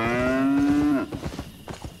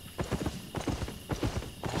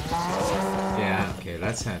 Yeah, okay,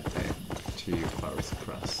 let's head back to Forest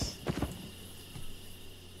Cross.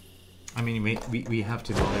 I mean, we have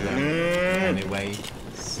to know them anyway,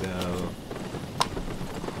 so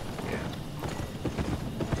yeah.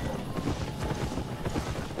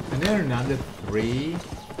 And there are another 3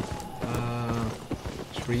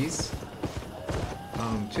 trees.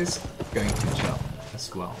 I'm just going to chop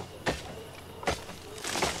as well.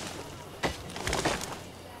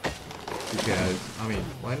 Because, I mean,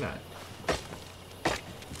 why not?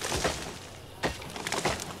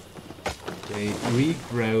 They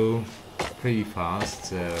regrow pretty fast,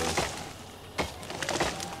 so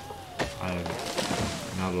I'm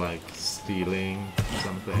not like stealing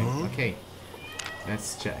something. Okay,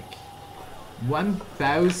 let's check.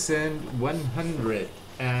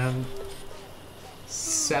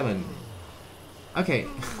 1,107. Okay.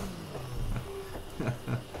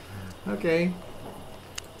 Okay.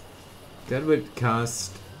 That would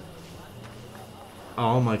cost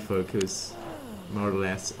all my focus, more or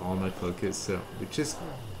less all my focus, so we just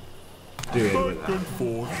do it with that.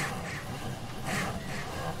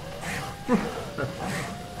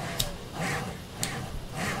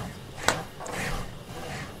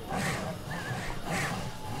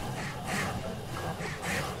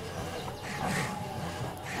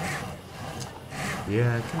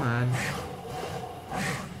 Yeah, come on.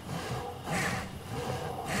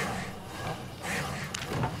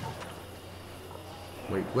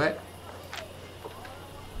 Wait, what?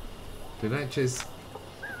 Did I just...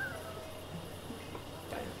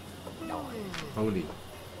 Holy.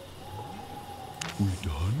 We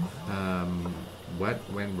done? What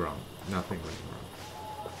went wrong? Nothing went wrong.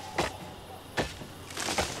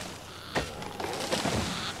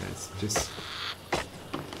 Let's just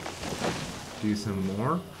do some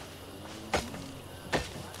more.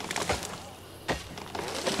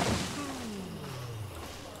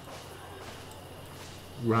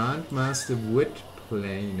 Grandmaster Wood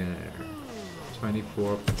Planer,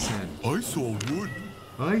 24%. I saw wood.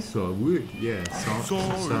 I saw wood, yeah.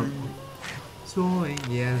 Sorry. Sawing,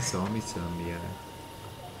 yeah, some, yeah.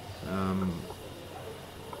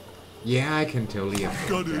 Yeah, I can totally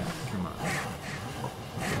afford Got it. that. Come on.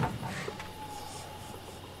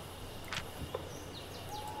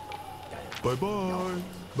 Bye-bye.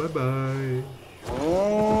 Bye-bye.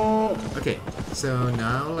 Okay, so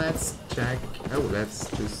now let's check. Oh, let's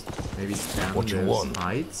just maybe scan What you those want?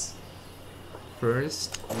 heights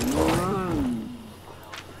first.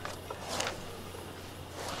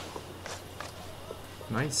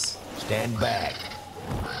 Nice. Stand back.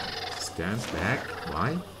 Stand back.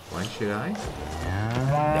 Why? Why should I?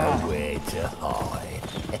 Nowhere to hide.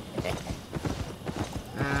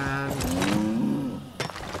 And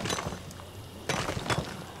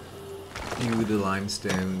view the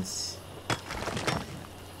limestones.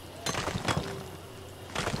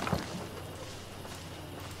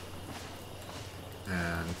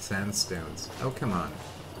 And sandstones. Oh, come on.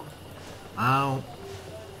 Ow.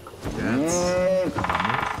 That's a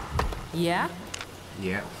bummer. Yeah?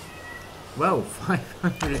 Yeah. Whoa,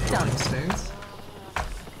 500 limestones.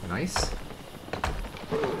 Nice.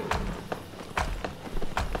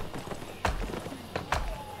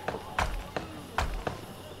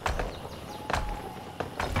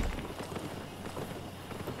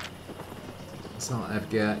 So I've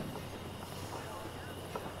got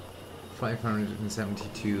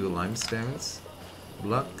 572 limestones,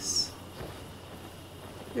 blocks.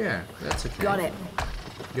 Yeah, that's okay. Got it.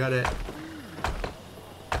 Got it.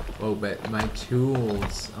 Oh, but my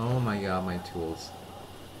tools. Oh my god, my tools.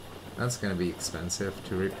 That's gonna be expensive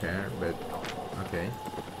to repair, but okay.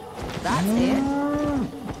 That's it.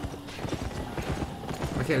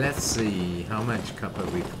 Okay, let's see how much copper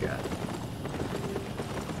we've got.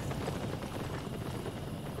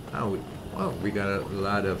 Oh, we got a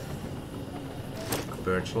lot of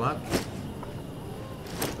birch log,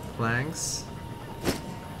 planks,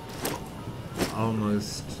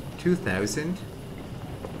 almost 2,000.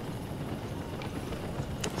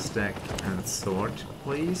 Stack and sort,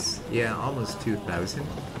 please. Yeah, almost 2,000.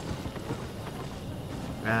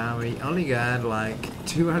 We only got like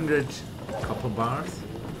 200 copper bars.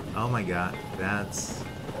 Oh my god, that's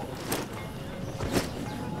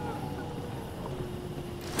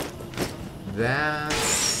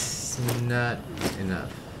not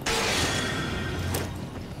enough.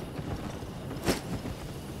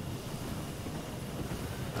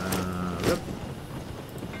 Look.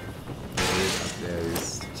 Get rid of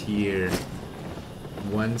those tier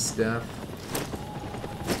 1 stuff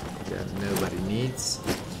that nobody needs.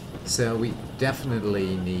 So we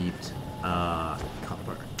definitely need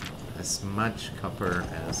copper. As much copper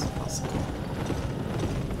as possible.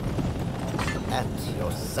 At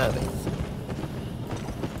your service.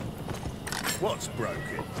 What's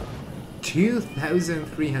broken?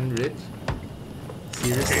 2,300.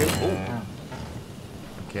 Seriously?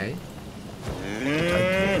 Okay.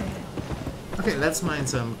 Okay, let's mine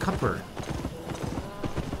some copper.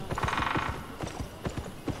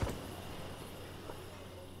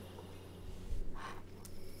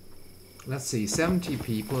 Let's see, 70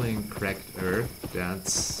 people in cracked earth.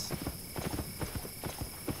 That's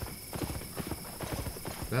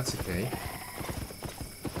okay.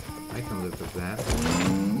 I can live with that.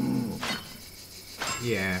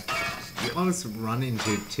 Yeah, you always run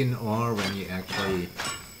into tin ore when you're actually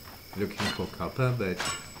looking for copper, but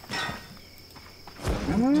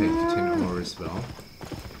I'll take tin ore as well.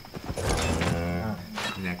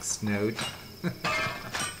 Next node.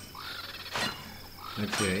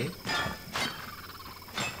 Okay.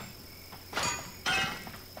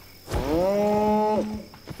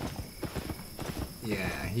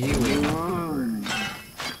 Yeah, here we go.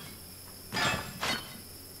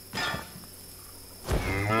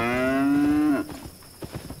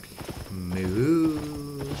 Move.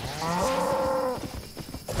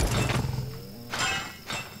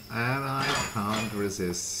 And I can't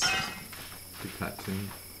resist the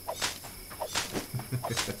cutting.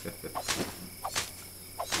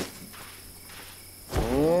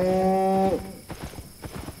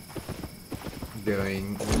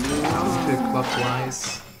 Going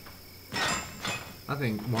counterclockwise. I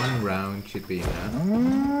think one round should be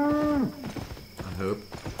enough. I hope.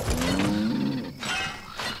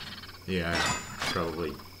 Yeah,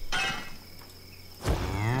 probably.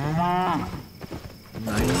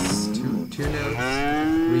 Nice. Two notes,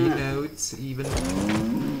 3 notes even.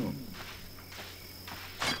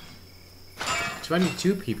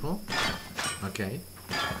 22 people. Okay.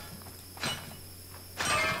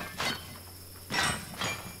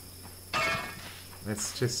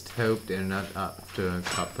 Let's just hope they're not after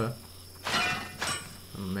copper.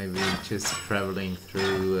 Maybe just traveling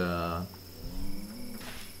through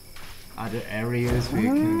other areas where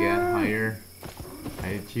you can get higher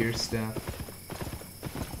tier stuff.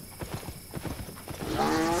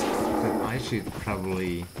 But I should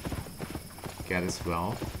probably get as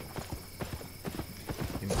well.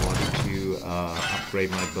 In order to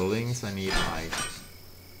upgrade my buildings, I need like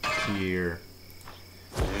tier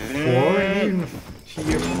 4 and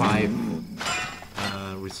tier 5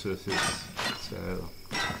 resources. So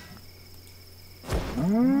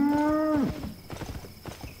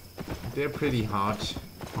they're pretty hard to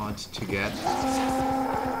get,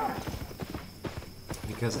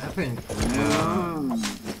 because I think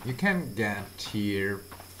you can get tier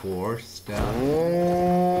 4 stuff,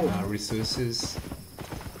 resources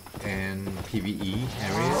in PvE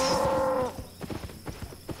areas,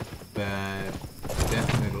 but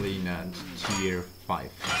definitely not tier 5.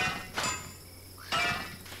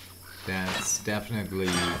 That's definitely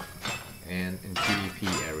in PvP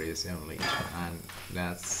areas only, and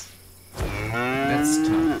that's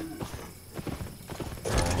tough.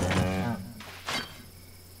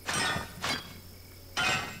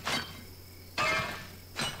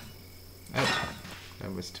 Oh,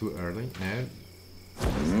 that was too early. No,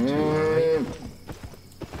 that wasn't too early.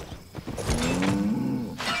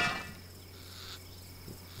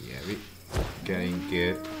 Yeah, we getting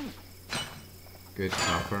good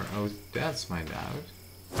copper. Oh, that's my doubt.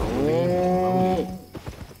 Holy moly.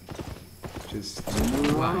 Just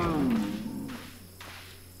flying.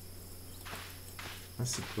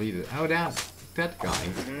 That's depleted. Oh, that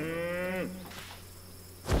guy.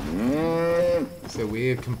 So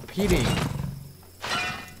we're competing.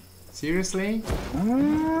 Seriously?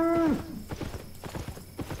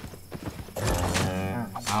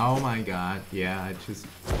 Oh my god. Yeah, I just...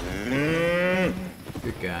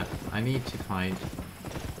 Good god. I need to find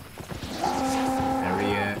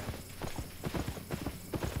area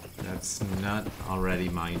that's not already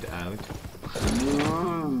mined out.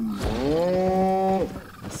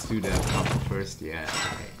 Let's do that copper first. Yeah,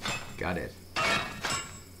 okay. Got it.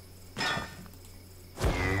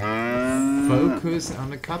 Focus on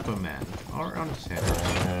the copper, man. Or on the tin.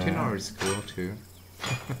 Tin ore is cool too.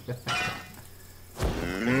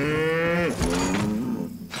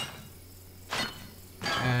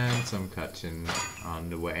 And some cutting on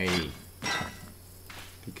the way.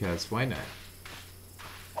 Because why not?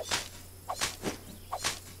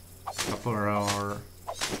 Copper ore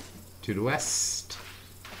to the west.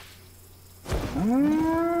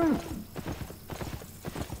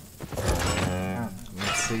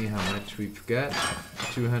 Let's see how much we've got.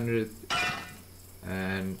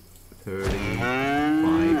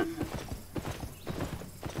 235.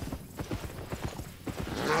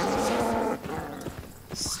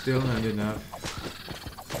 Still not enough.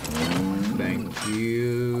 Thank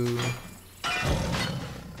you.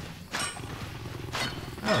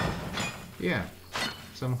 Oh, yeah.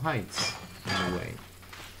 Some heights on the way.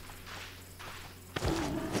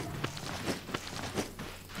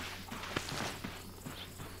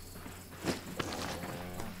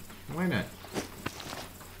 Why not?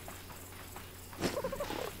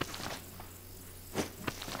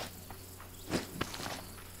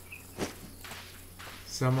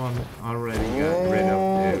 Someone already got rid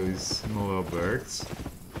of those more birds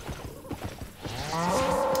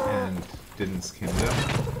and didn't skin them.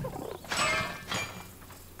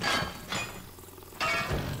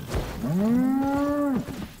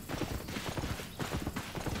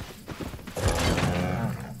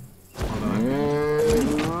 Hold on.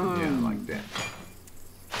 Yeah, like that.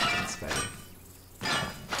 That's better.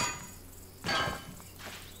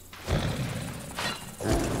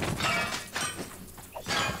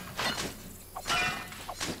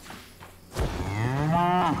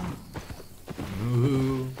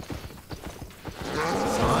 Ooh.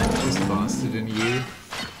 I'm just faster than you.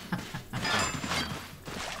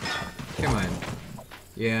 Come on.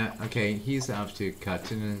 Yeah, okay, he's after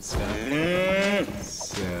cotton and stuff.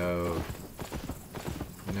 So,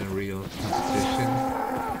 no real competition.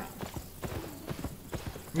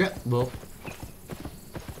 Yeah, well.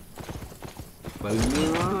 Close.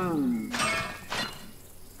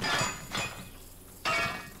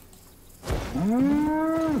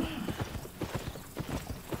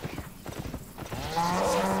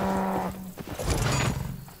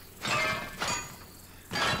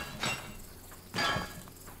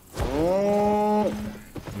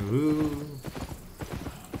 Ooh.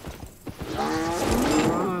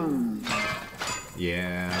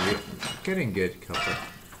 Yeah, we're getting good copper,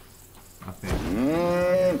 I think.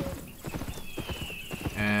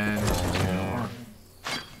 And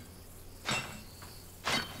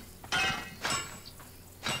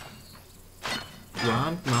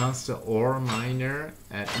Grandmaster Ore Miner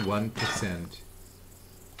at 1%.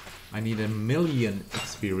 I need 1,000,000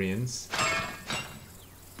 experience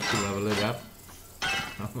to level it up.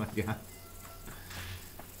 Oh my god.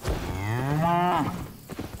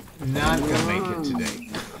 Not gonna make it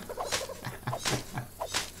today.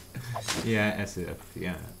 Yeah, as if,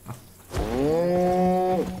 yeah.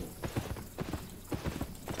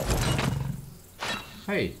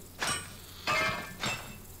 Hey.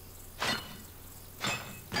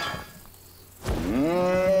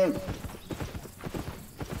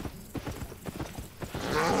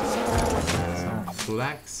 Some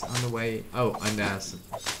flax on the way. Oh, and there's a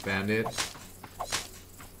bandit.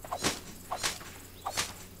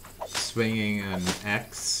 Swinging an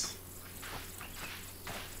axe.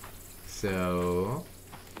 So...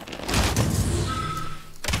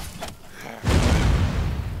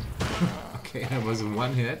 okay, that was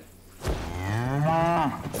one hit.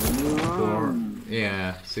 For,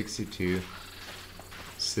 yeah, 62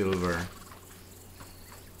 silver.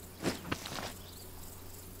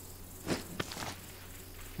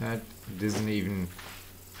 That doesn't even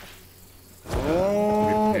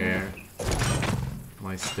repair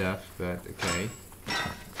my stuff, but okay.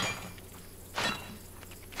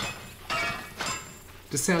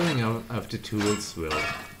 The selling of the tools will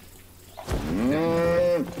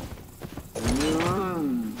definitely.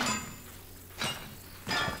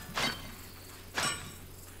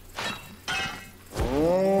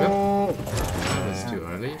 Whoop. That was too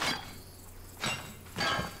early.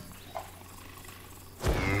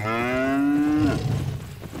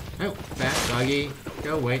 Oh, bad doggy.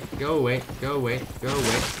 Go away, go away, go away, go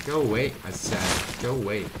away, go away. I said, go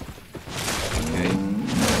away. Okay.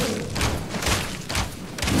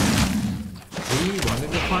 He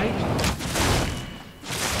wanted to fight?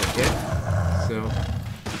 Okay. So,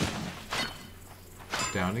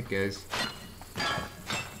 down it goes.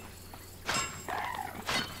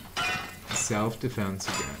 Self-defense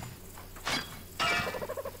again.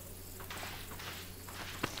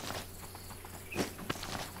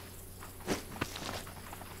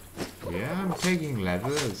 Yeah, I'm taking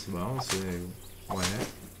leather as well, so why not?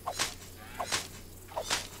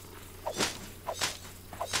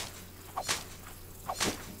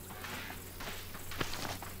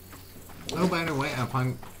 Oh, by the way, I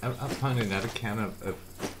found another can of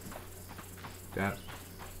that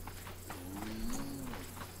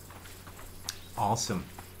awesome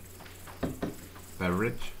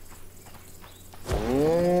beverage.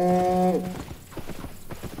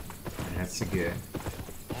 That's good.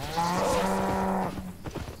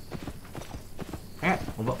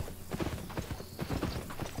 Although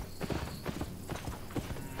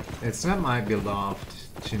it's not my beloved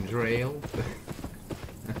ginger ale, but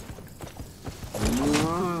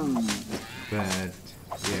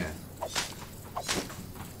yeah.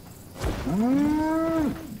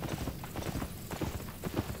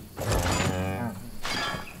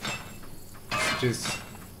 It's just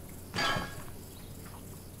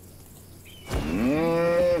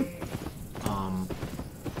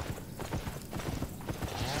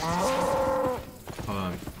hold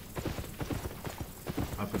on.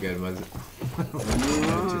 I forget what I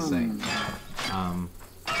was just saying.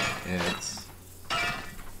 It's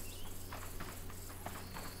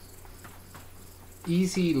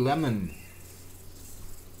easy lemon.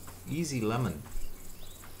 Easy lemon.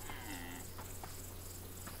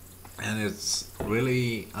 And it's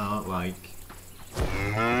really like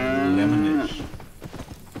lemonish.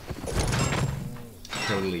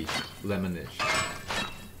 Totally lemonish.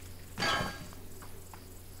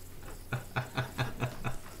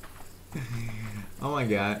 Oh my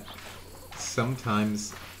god.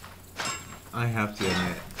 Sometimes I have to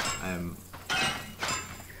admit I'm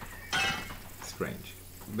strange.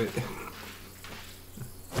 But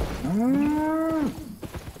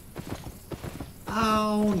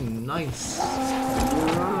oh, nice.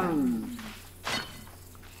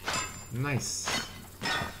 Nice.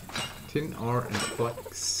 Tin ore and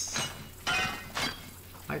flux.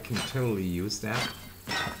 I can totally use that.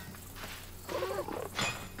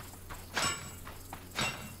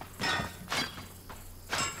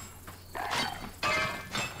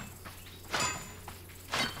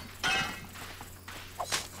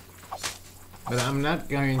 But I'm not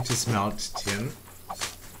going to smelt tin.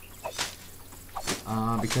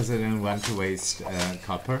 Because I don't want to waste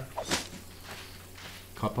copper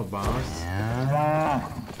bars.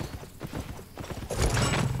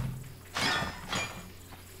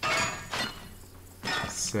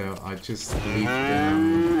 So I just leave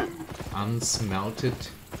them unsmelted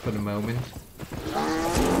for the moment,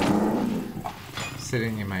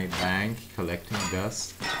 sitting in my bank collecting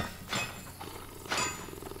dust.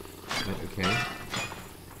 But okay.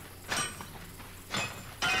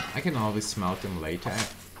 I can always smelt them later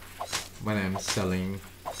when I'm selling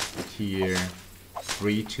tier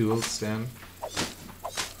 3 tools then.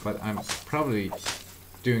 But I'm probably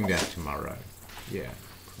doing that tomorrow. Yeah.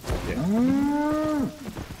 Yeah.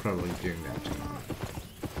 Probably doing that tomorrow.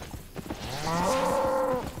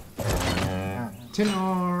 Tin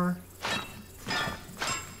ore!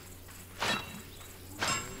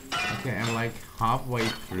 Okay, I'm like halfway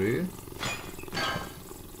through.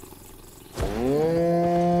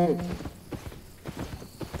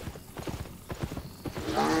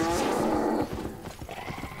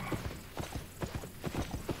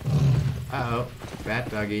 Uh-oh, bad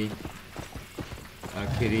doggy.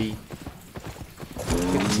 Kitty.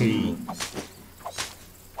 Kitty.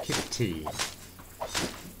 Kitty.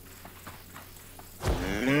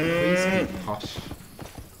 Please be posh.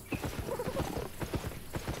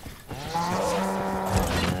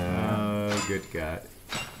 Oh, good God.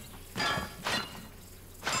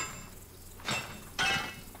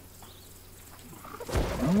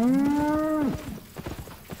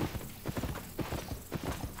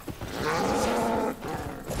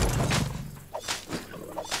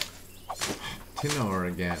 Tin ore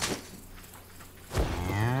again.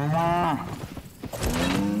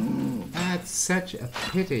 That's such a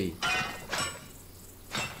pity.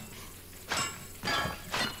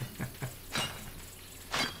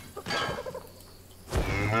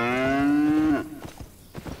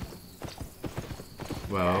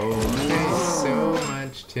 Well, there's so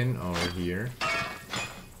much tin ore here.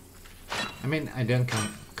 I mean, I don't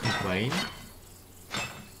complain.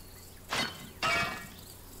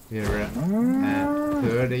 We're at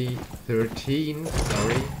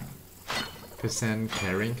 13%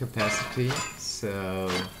 carrying capacity, so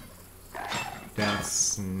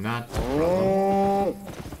that's not a problem.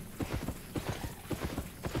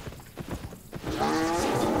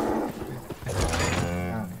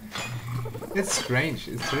 It's strange,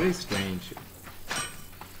 it's really strange.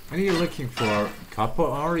 When you're looking for copper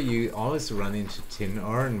ore, you always run into tin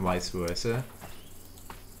ore and vice versa.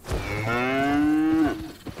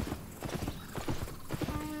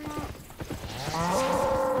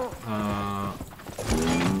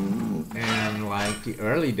 And like the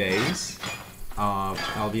early days of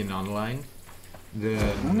Albion Online, the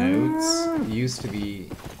nodes used to be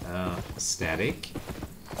static.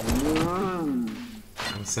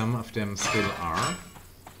 And some of them still are,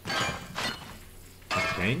 I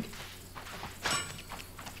think.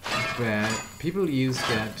 But people use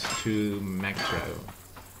that to macro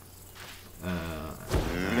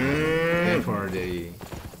before they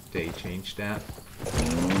changed that,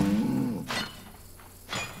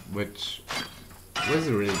 which was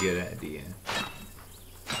a really good idea,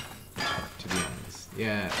 to be honest.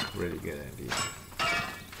 Yeah, really good idea.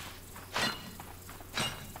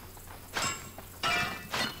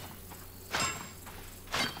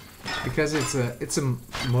 Because it's a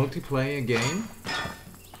multiplayer game,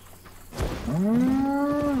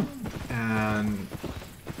 and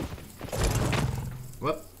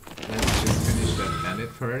well, let's just finish that bandit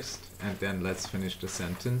first, and then let's finish the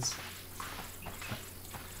sentence.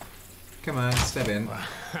 Come on, step in.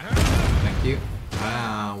 Thank you.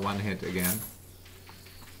 Ah, one hit again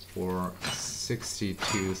for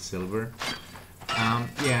 62 silver.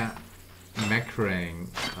 Yeah, macroing.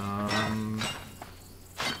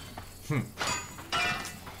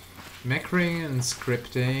 Macroing and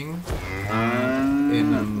scripting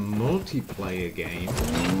in a multiplayer game,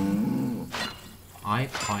 I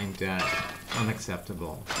find that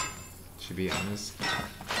unacceptable, to be honest.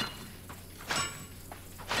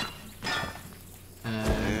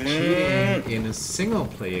 Cheating in a single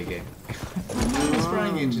player game. I was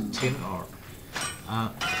running into tin ore.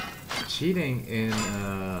 Cheating in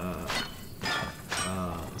a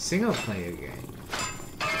single player game.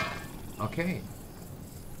 Okay.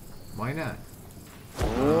 Why not?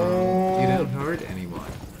 You don't hurt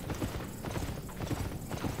anyone.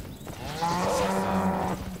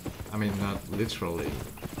 I mean, not literally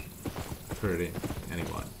hurting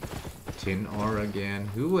anyone. Tin ore again.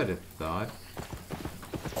 Who would have thought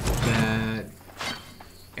that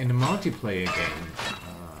in a multiplayer game,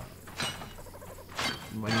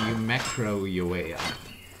 when you macro your way up,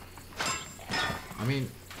 I mean,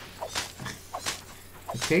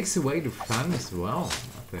 it takes away the fun as well,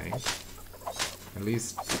 I think. At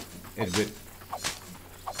least it would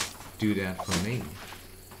do that for me.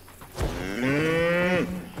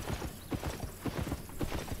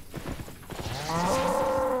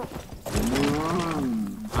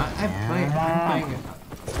 I'm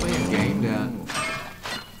playing a game that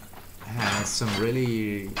has some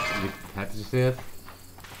really repetitive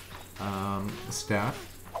stuff.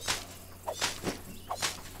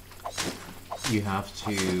 You have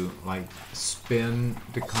to like spin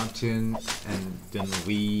the cotton and then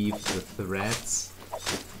weave the threads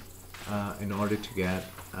in order to get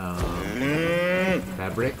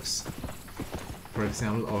fabrics, for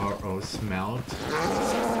example, or smelt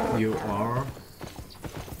your ore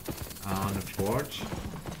on a forge,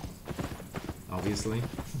 obviously.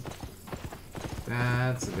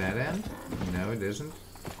 That's a dead end? No, it isn't.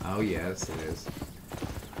 Oh yes, it is.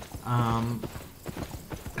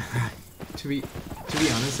 To be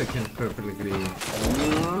honest, I can perfectly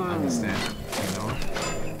understand, you know,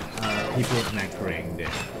 people macroing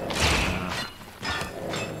there.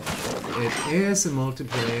 It is a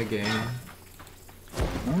multiplayer game,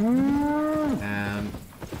 and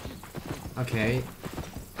okay,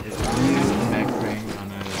 if you macroing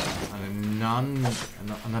on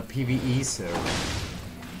a PvE server,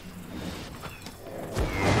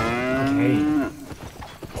 okay,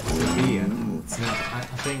 so be it. It's not.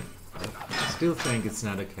 I still think it's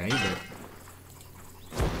not okay, but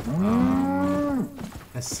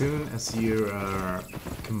as soon as you are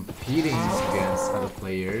competing against other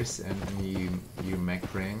players and you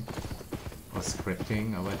macroing or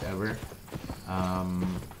scripting or whatever,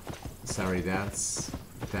 sorry, that's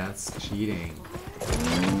cheating.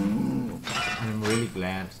 And I'm really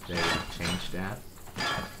glad they changed that,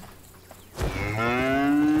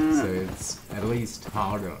 so it's at least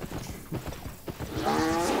harder.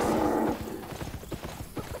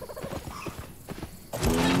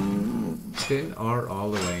 Tin ore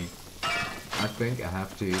all the way. I think I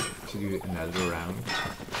have to do another round.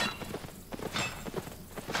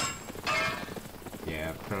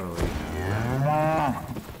 Yeah, probably not.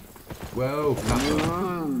 Whoa,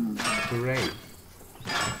 copper. Great.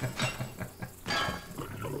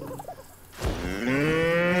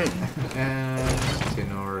 And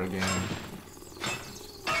tin ore again.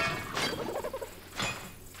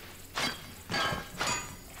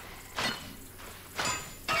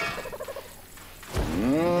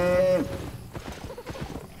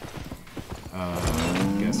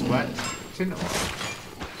 Guess what? Tin ore.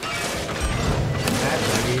 That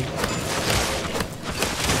buddy.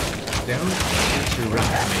 Don't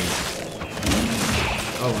interrupt me.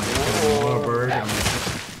 Oh, and it's got more bird on my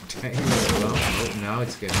tank as well. Oh, now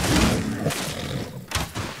it's getting loud.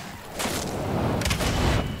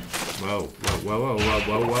 Whoa, whoa, whoa, whoa,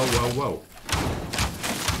 whoa, whoa, whoa, whoa.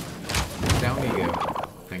 Down you go.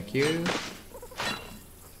 Thank you.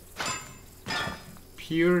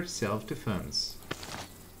 Pure self-defense.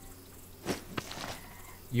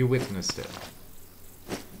 You witnessed it.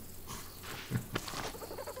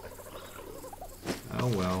 Oh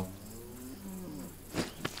well.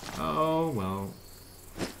 Oh well.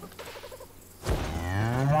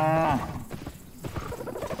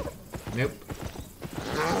 Nope.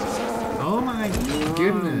 Oh my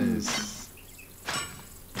goodness.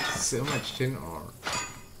 So much tin ore.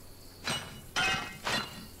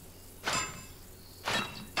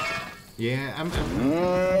 Yeah, I'm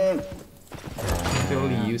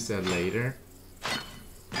totally use that later.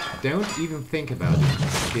 Don't even think about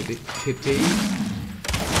it, kitty.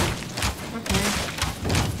 Okay.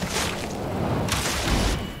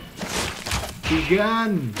 Be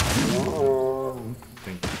gone!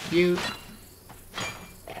 Thank you.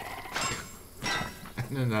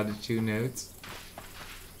 And another 2 notes.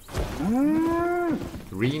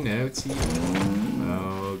 3 notes even.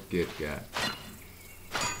 Oh, good God.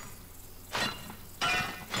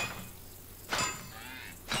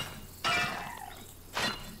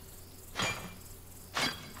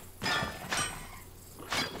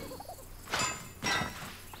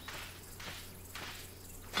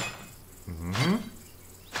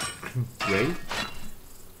 Great.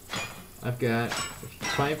 I've got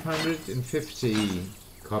 550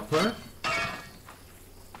 copper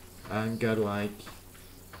and got like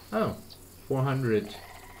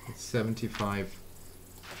 475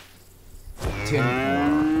 tin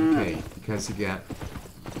ore. Okay, because you get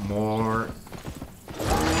more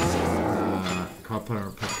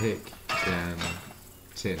copper per pick than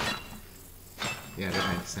tin. Yeah,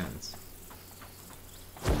 that makes sense.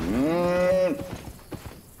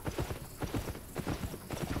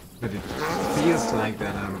 But it feels like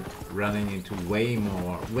that I'm running into way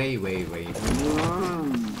more, way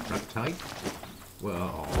reptile.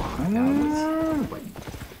 Well, that was wait.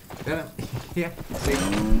 Then yeah, see,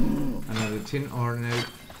 another tin ore node.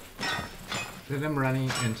 Then I'm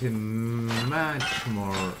running into much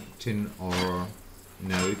more tin ore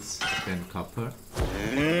nodes than copper.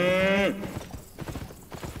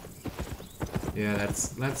 Yeah,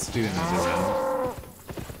 let's do another round.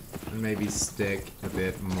 And maybe stick a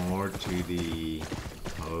bit more to the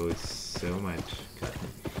so much cotton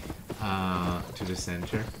to the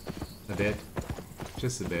center a bit,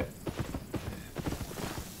 just a bit,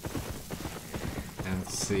 and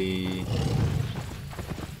see.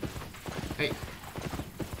 Hey,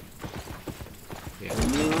 yeah.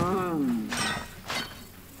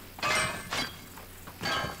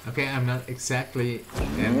 Okay, I'm not exactly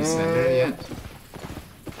in the center yet,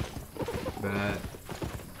 but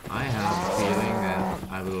I have a feeling that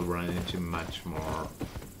I will run into much more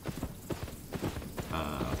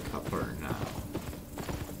copper now.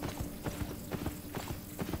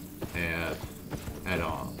 If at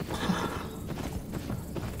all.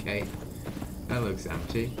 Okay, that looks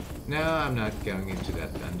empty. No, I'm not going into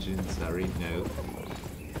that dungeon, sorry, no.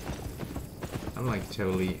 I'm like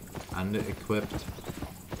totally under-equipped.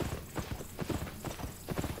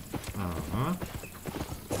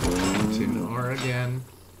 Tin ore again.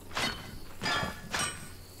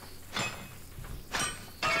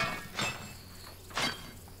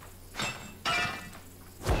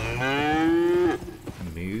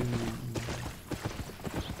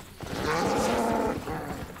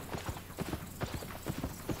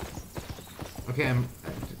 Okay,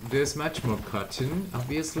 there's much more cotton,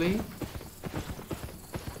 obviously.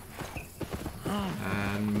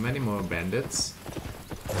 And many more bandits.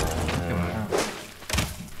 Come on.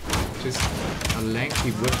 Just a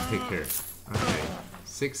lengthy woodpicker. Okay,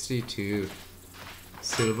 62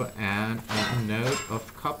 silver and a node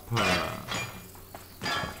of copper.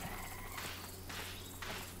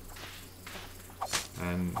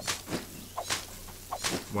 And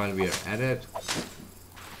while we are at it,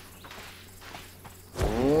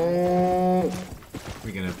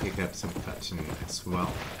 we're gonna pick up some cotton as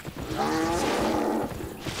well.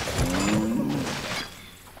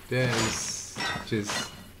 There's just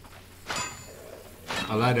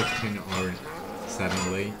a lot of tin ore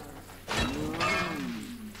suddenly.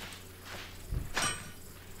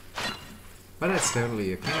 But that's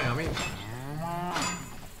totally okay. I mean,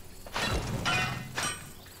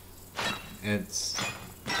 it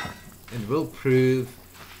will prove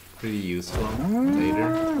pretty useful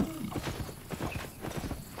later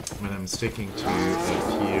when I'm sticking to a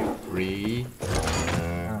tier 3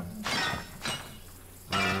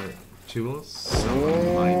 tools.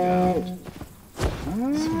 Someone mined out.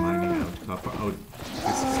 It's mining out copper. Oh, this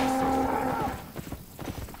is copper.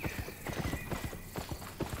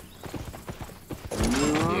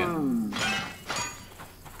 Yeah.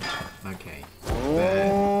 Okay.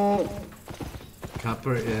 The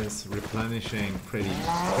copper is replenishing pretty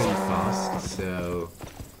fast, so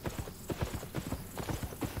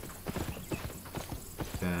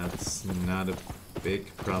not a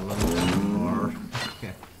big problem anymore.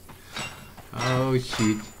 Yeah. Oh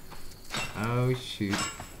shoot. Oh shoot.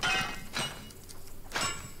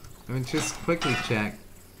 Let me just quickly check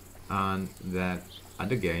on that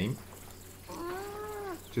other game.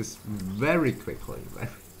 Just very quickly.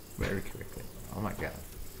 Very quickly. Oh my god.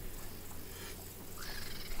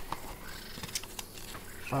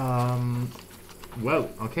 Well,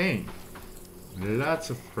 okay. Lots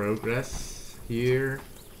of progress here.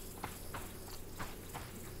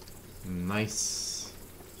 Nice.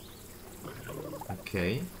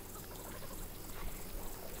 Okay.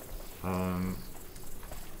 I'm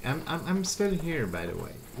still here, by the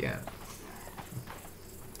way. Yeah.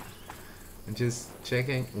 I'm just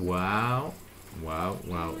checking. Wow. Wow,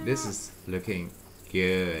 wow. This is looking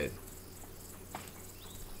good.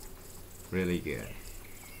 Really good.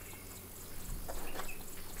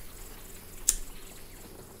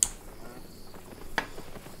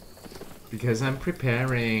 Because I'm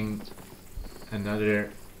preparing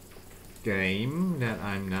another game that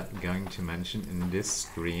I'm not going to mention in this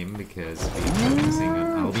stream because we're focusing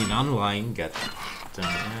on Albion Online. God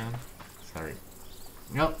damn. Sorry.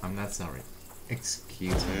 No, I'm not sorry.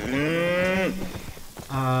 Excuse me.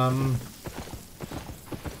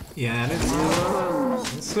 Yeah, and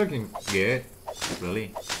it's looking good,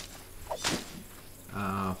 really.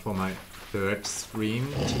 For my third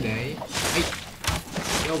stream today. Hey!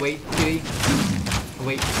 Oh wait, kitty. Oh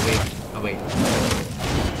wait, oh wait.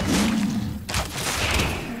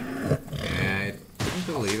 I didn't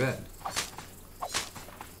believe it.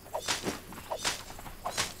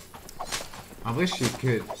 I wish you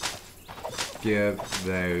could give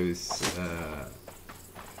those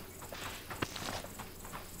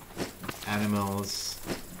animals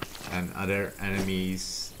and other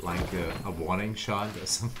enemies like a warning shot or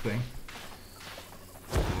something.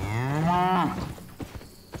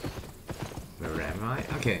 Where am I?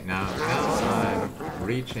 Okay, now I'm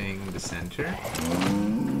reaching the center.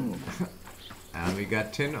 And we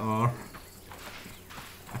got tin ore.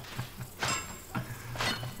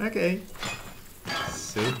 Okay.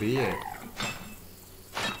 So be it.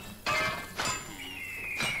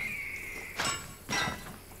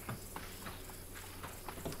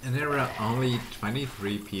 And there are only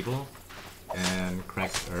 23 people in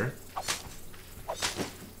Cracked Earth.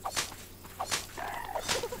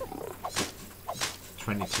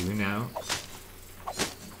 Now.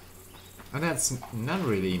 Oh, that's not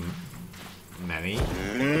really many.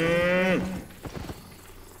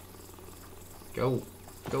 Go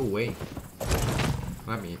away.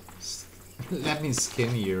 Let me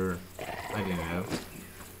skin your, I don't know,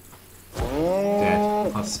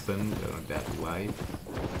 dead husband or dead wife.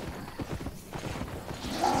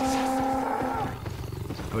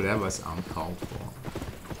 Oh, that was uncalled for.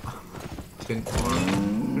 Tin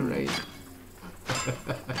ore, great.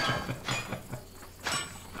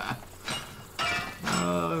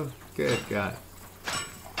 Oh, good God.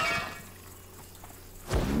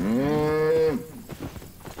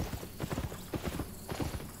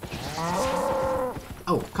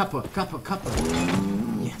 Oh, copper.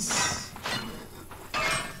 Yes.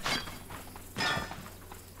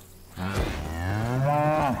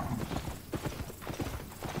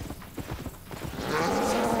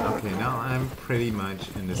 Okay, now I'm pretty much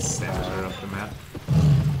in the center of the map.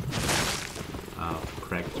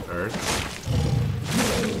 Cracked Earth.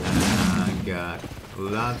 And I got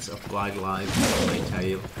lots of wildlife on my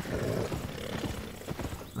tail.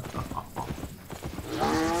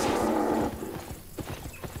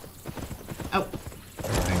 Oh!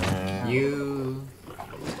 Thank you.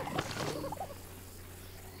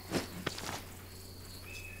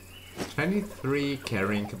 "23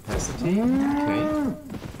 carrying capacity." Okay.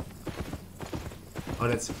 Oh,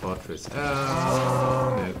 that's a fortress.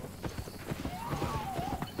 Oh, no.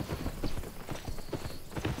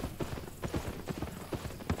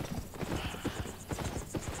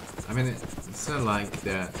 I mean, it's not like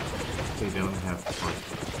that they don't have like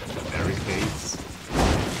barricades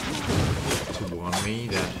to warn me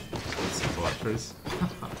that it's a fortress.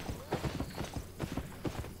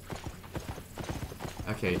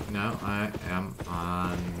 Okay, now I am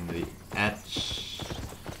on the edge.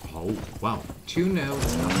 Oh, wow. 2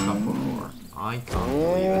 nodes of copper ore. I can't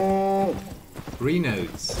believe it. 3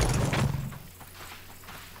 nodes.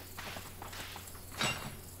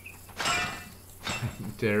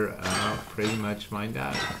 They're pretty much mined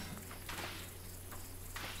out.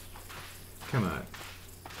 Come on.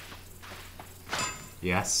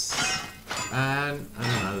 Yes. And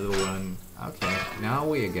another one. Okay, now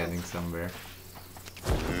we are getting somewhere.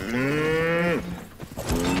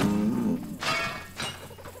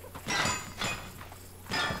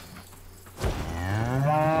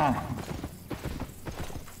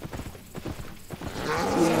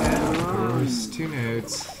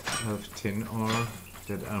 of tin ore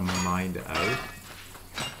that are mined out.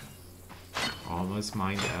 Almost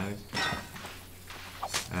mined out.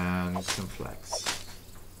 And some flax.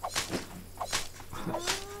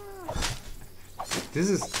 This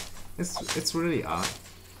is... It's really odd.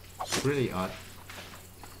 It's really odd.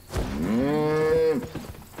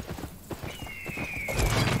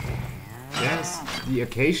 There's the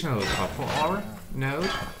occasional copper ore node.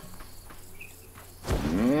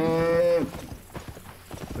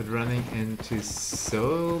 But running into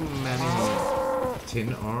so many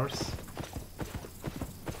tin ores.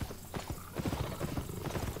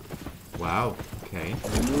 Wow, okay.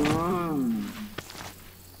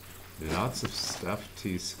 Lots of stuff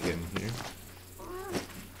to skin here.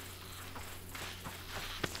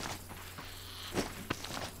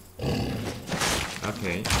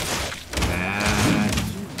 Okay. Bad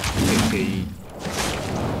pity.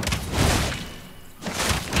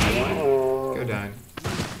 Go down.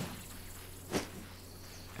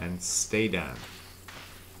 And stay down.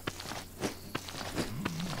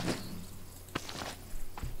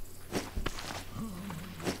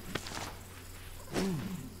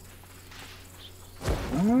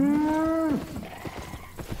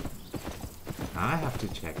 I have to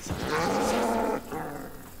check something.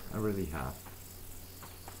 I really have.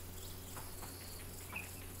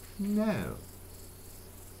 No.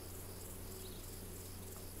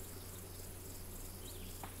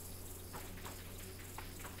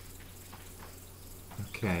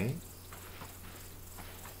 Okay.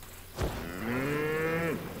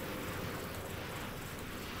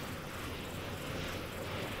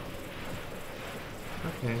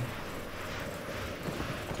 Okay.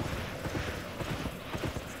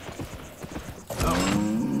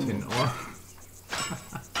 Oh, tin ore.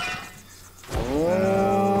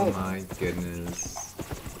 Oh my goodness.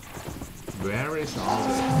 Where is all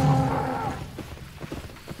the copper?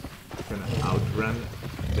 Gonna outrun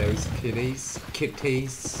those kitties.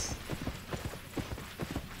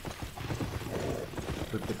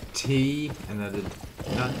 With the T and not a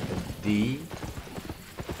D.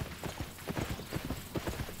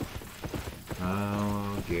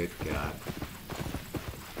 Oh, good God.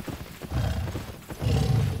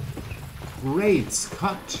 Great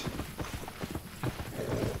Scott!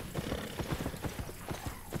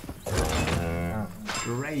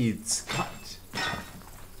 Great Scott!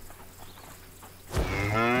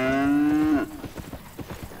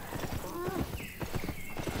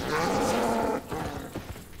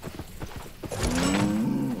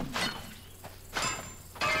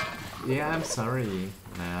 Yeah, I'm sorry,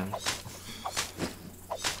 man.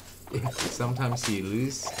 Sometimes you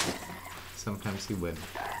lose, sometimes you win.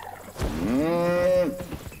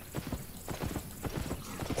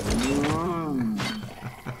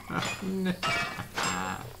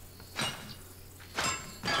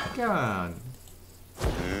 Come on.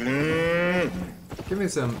 Give me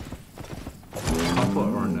some copper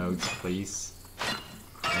ore nodes, please.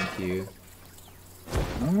 Thank you.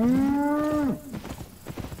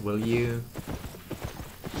 Will you?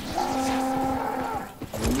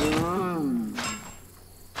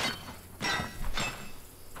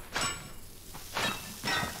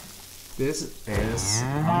 This is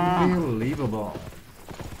unbelievable.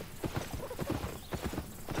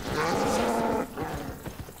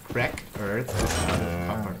 Crack earth is out of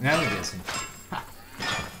copper. No, it isn't. Ha.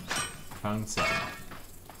 Found some.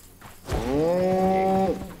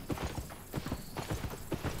 Oh.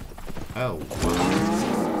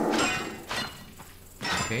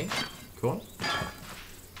 Okay, cool.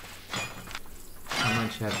 How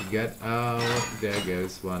much have you got? Oh, there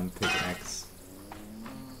goes one pickaxe.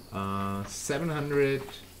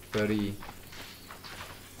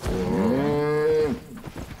 734.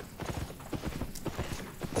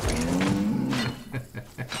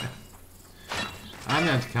 I'm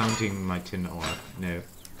not counting my tin ore. No,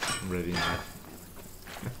 I'm really not.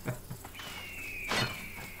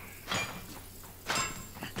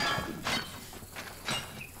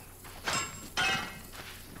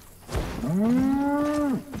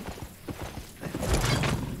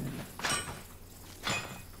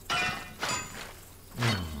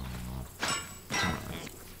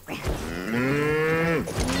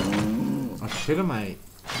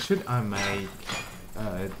 Should I make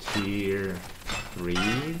tier 3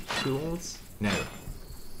 tools? No.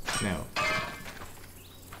 No.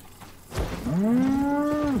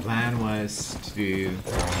 Plan was to do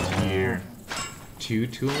tier 2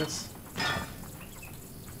 tools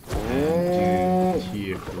and do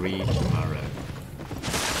tier 3 tomorrow.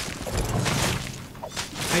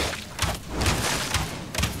 Hey.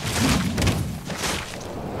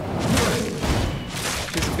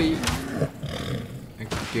 Just be...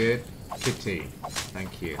 Okay. good kitty.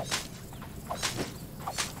 Thank you.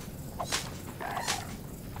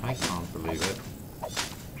 I can't believe it.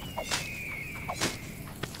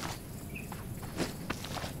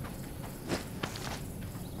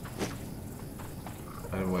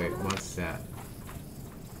 Oh wait, what's that?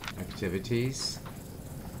 Activities?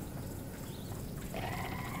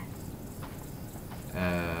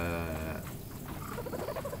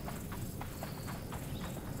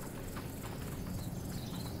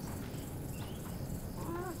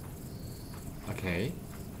 Okay.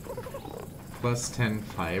 Plus 10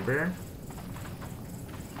 fiber.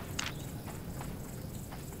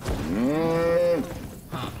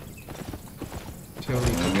 Huh.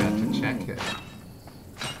 Totally forgot to check it.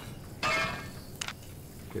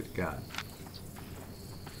 Good God.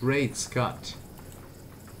 Great Scott.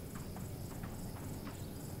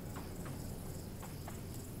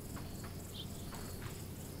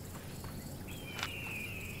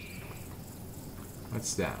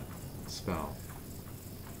 What's that? Spell.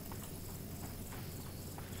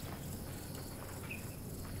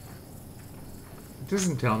 It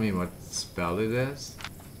doesn't tell me what spell it is.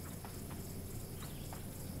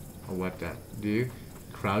 Or what that do.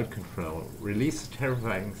 Crowd control. Release a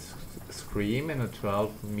terrifying scream in a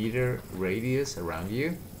 12-meter radius around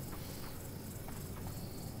you.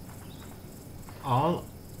 All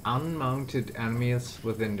unmounted enemies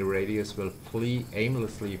within the radius will flee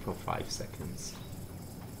aimlessly for 5 seconds.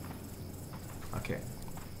 Okay.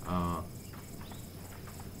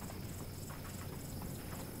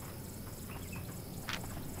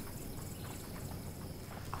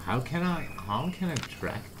 How can I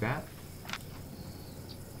track that?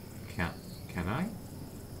 Can I?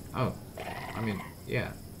 Oh, I mean,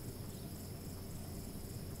 yeah.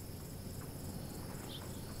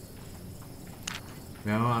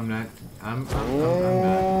 No, I'm not. I'm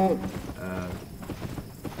not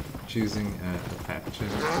choosing a faction.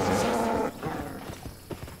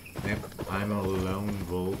 Yep, I'm a lone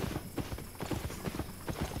wolf.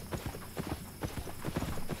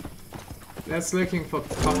 That's looking for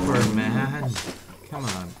copper, man. Come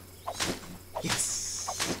on.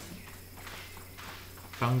 Yes.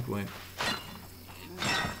 Found one.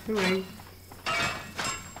 Hooray.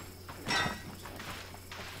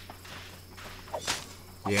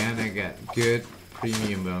 Yeah, they got good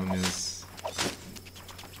premium bonus.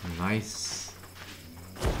 Nice.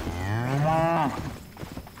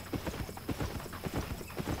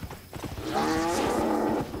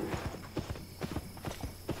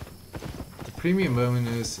 The premium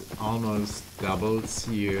bonus almost doubles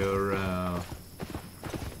your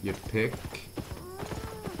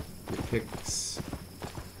picks,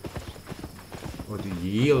 or the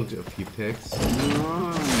yield of your picks.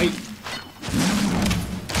 Hey.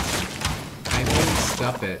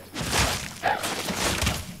 Stop it.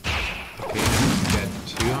 Okay, now got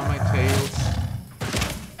 2 on my tails.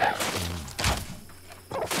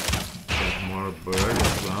 Got more bird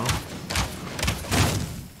as well.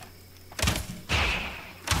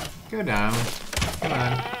 Go down. Come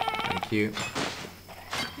on. Thank you.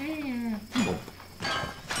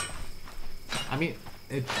 I mean,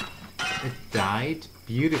 it died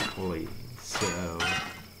beautifully, so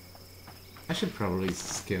I should probably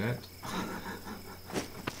skin it.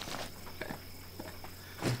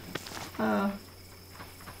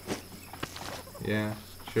 Yeah,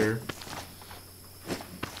 sure.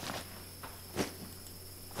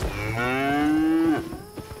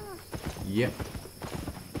 Yep.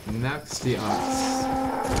 Knocks the ox.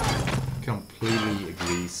 Completely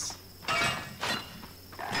agrees.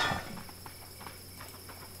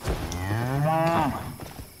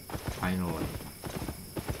 Finally.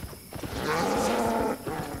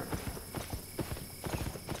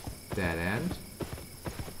 Dead end.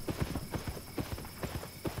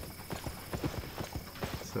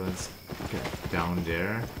 So let's get down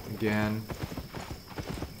there again.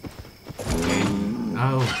 Okay.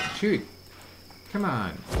 Oh, shoot. Come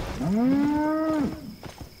on.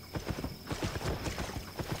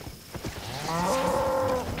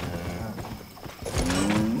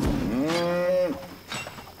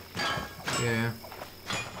 Yeah.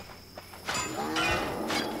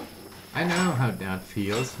 I know how that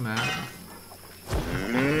feels, man.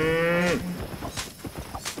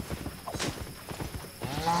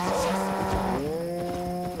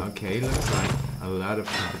 Okay, looks like a lot of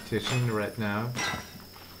competition right now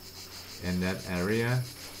in that area.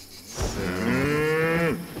 So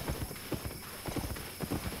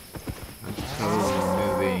I'm totally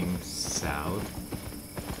moving south.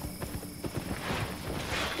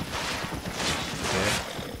 Okay.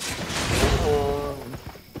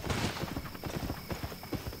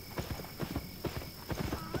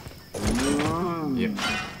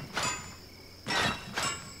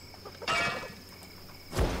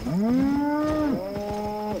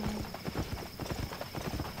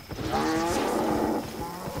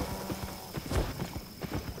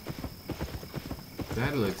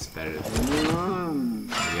 That looks better.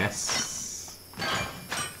 Yes.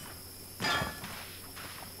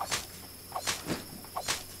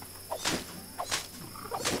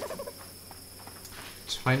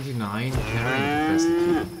 29 carrying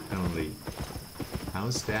capacity only.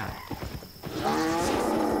 How's that?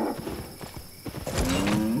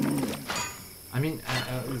 I mean,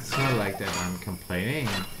 it's not like that I'm complaining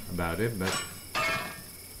about it, but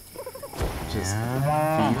it just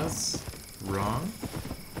feels wrong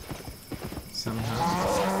somehow.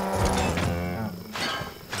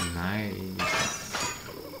 Nice.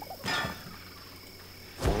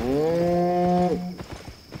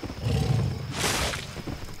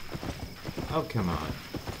 Oh, come on.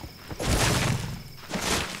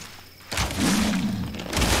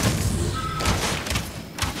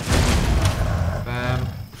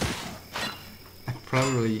 I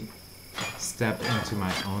probably stepped into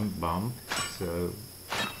my own bump, so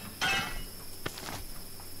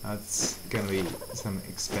that's gonna be some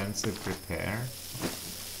expensive repair.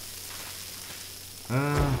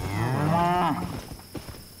 Well.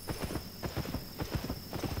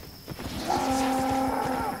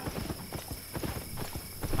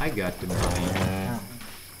 I got the money.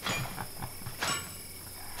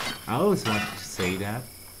 I always wanted to say that.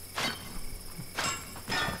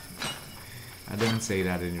 I don't say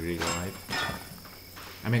that in real life.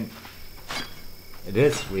 I mean, it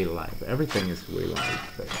is real life. Everything is real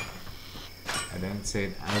life, but I don't say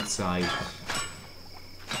it outside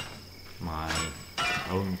my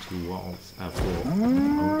own two walls.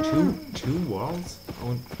 Two walls?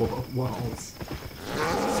 Own 4 walls.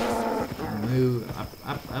 Move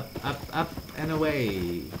up, and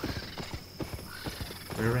away.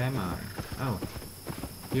 Where am I? Oh,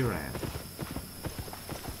 here I am.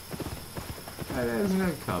 There's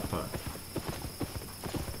no copper.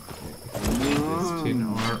 This tin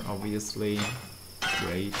ore, obviously.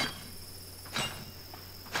 Great.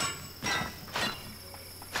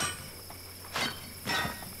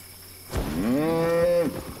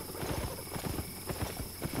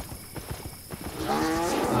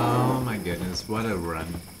 Oh my goodness, what a run.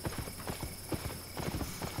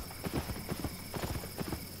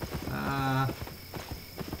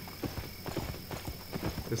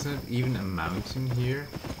 There's not even a mountain here.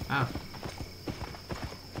 Ah.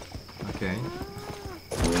 Okay.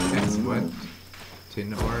 Guess what?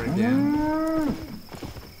 Tin ore again.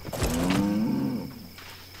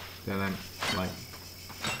 Then I'm like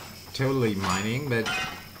totally mining, but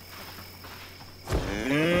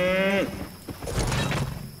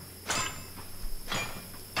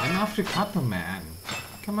I'm after copper, man.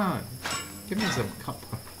 Come on, give me some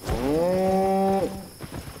copper.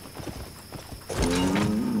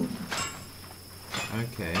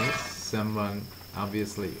 Okay, someone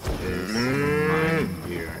obviously is mining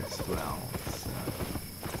here as well, so.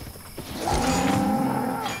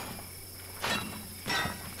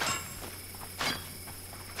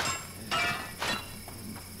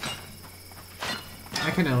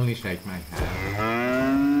 I can only shake my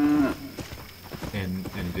head in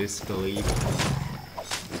disbelief.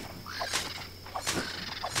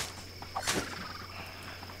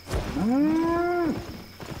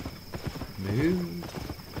 Move.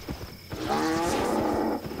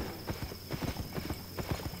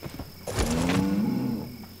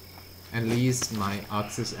 At least my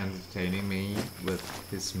ox is entertaining me with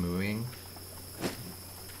his mooing.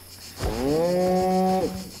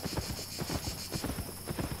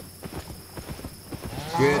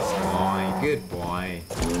 Good boy, good boy.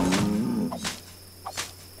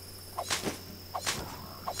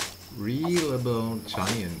 Reliable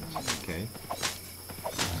giant, okay.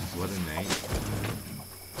 What a name.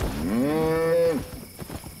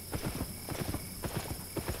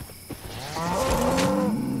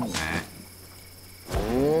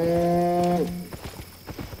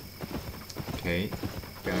 Okay,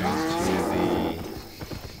 going to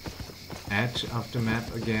the edge of the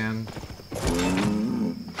map again,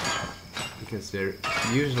 because there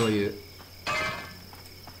usually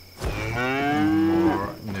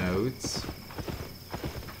more nodes.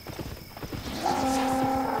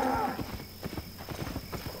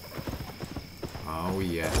 Oh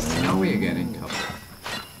yes, now we are getting copper.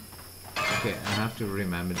 Okay, I have to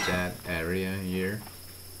remember that area here.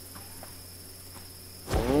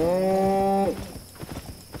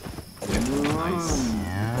 Yep, nice.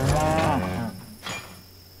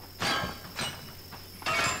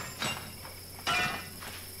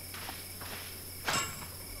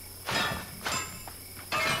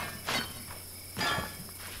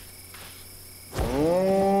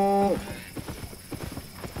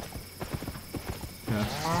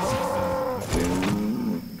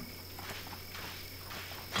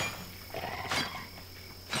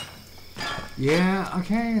 Yeah,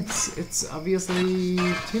 okay, it's obviously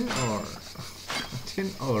tin ore.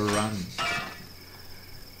 Tin ore run.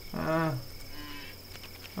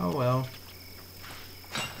 Oh well.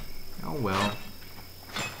 Oh well.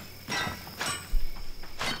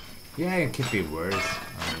 Yeah, it could be worse.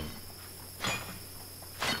 I mean,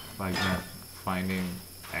 like not finding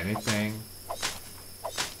anything,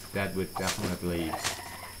 that would definitely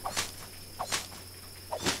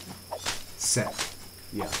set.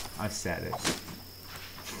 Yeah, I said it.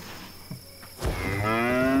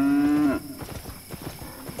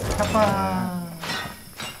 Kappa!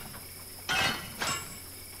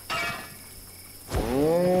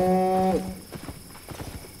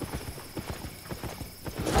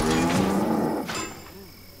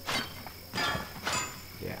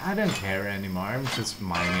 Yeah, I don't care anymore. I'm just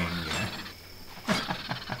mining,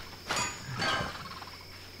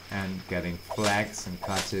 and getting flax and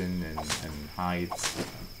cotton and hides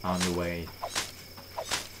on the way.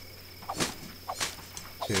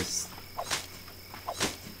 Just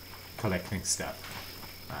collecting stuff.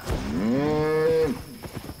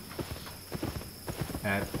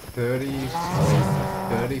 At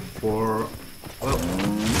 34, well,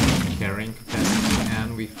 carrying capacity,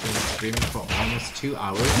 and we've been streaming for almost 2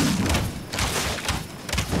 hours.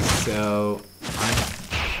 So I'm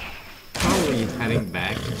probably heading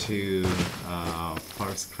back to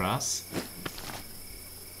Forest Cross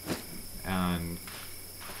and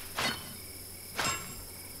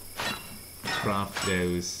craft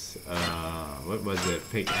those, what was it,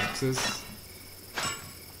 pickaxes,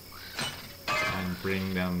 and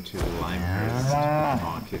bring them to the Limehurst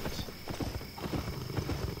market.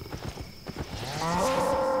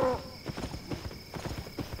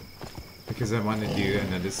 Because I want to do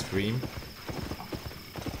another stream,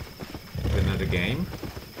 another game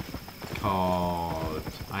called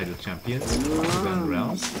Idle Champions, Gun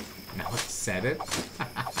Realms. Now I said it.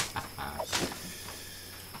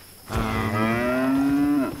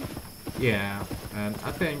 Yeah, and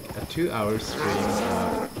I think a 2-hour stream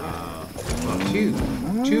of,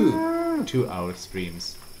 two-hour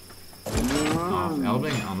streams of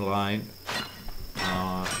Albion Online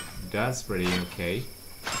that's pretty okay.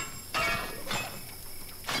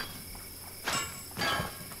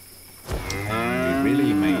 And we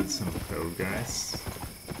really made some progress.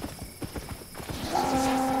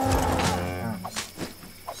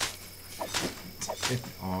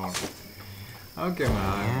 Okay,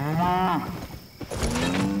 man.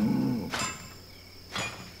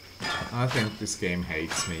 I think this game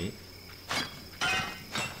hates me.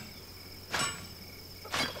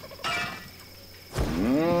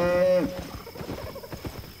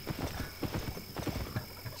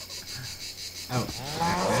 Oh,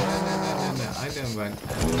 no, I don't want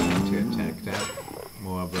to attack that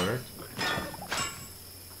more bird.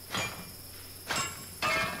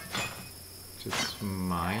 Just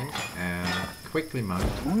mine and quickly mine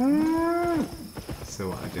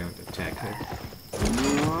so I don't attack it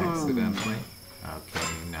accidentally. Okay,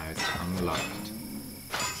 now it's unlocked.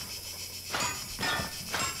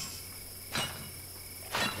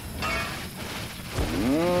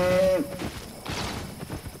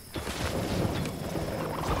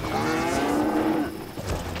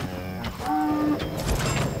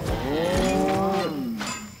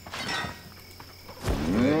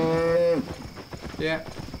 Yeah.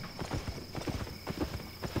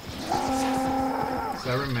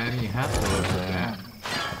 Sorry man, you have to look at that.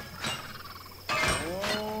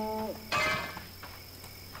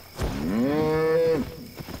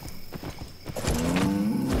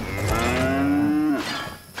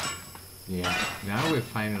 Yeah, now we're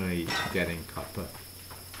finally getting copper.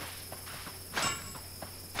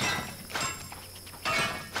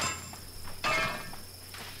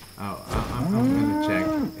 Oh, I'm gonna check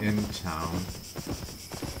in town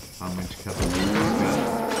how much copper we got.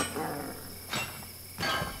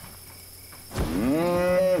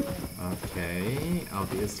 Okay,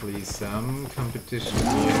 obviously some competition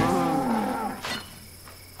here.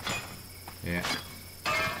 Yeah.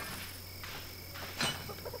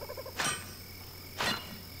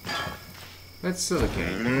 That's still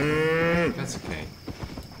okay. That's okay.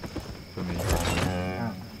 For me.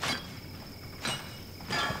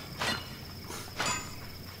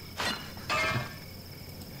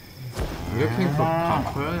 Looking for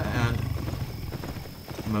copper and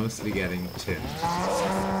mostly getting tin.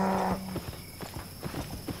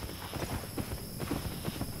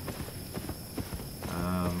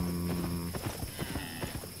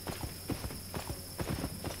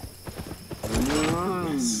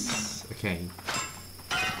 Yes. Okay.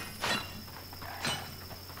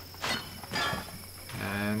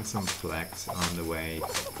 And some flax on the way.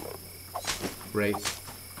 Great.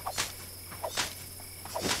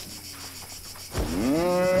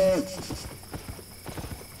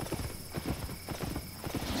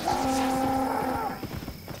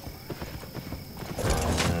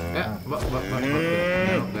 Yeah, what?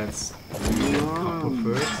 No, let's do the copper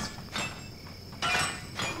first.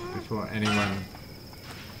 Before anyone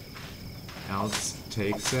else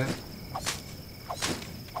takes it.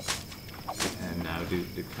 And now do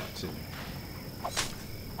the cutting.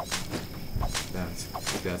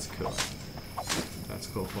 That's cool. That's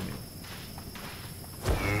cool for me.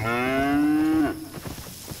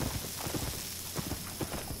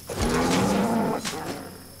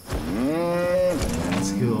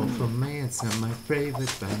 That's cool for me. It's not my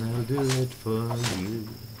favorite, but I'll do it for you.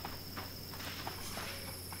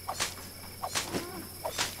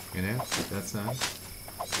 You know, that's nice.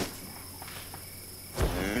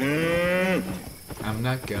 I'm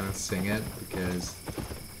not gonna sing it because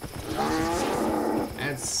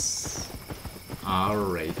it's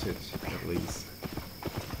R-rated at least.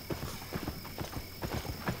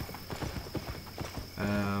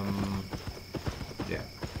 Yeah.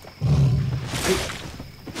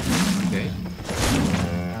 Okay.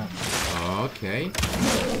 Okay.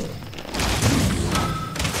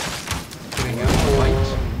 Putting out the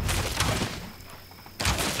light.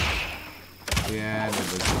 Yeah, that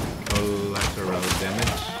was collateral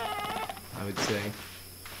damage, I would say.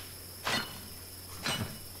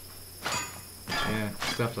 Yeah,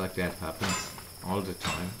 stuff like that happens all the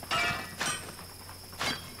time.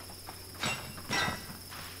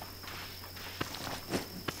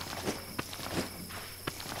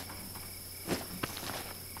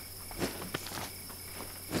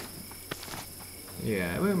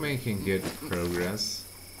 Yeah, we're making good progress.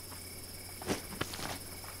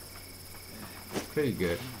 Pretty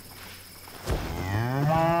good.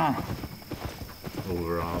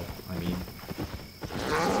 Overall, I mean.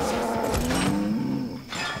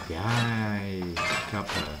 Yay!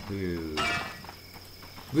 Copper. Woo.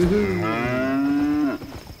 Woohoo!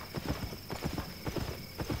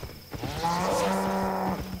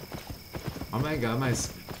 Oh my god, my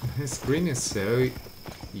screen is so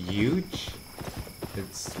huge.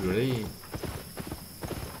 It's really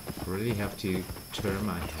have to turn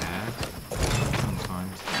my head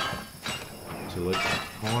sometimes to look at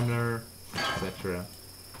the corner, etc.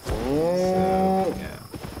 So yeah,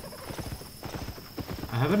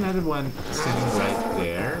 I have another one sitting right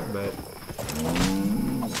there, but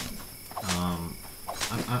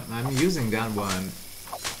I'm using that one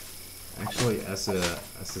actually as a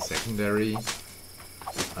secondary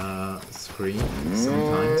screen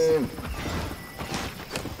sometimes.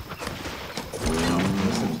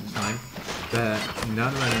 Most of the time, but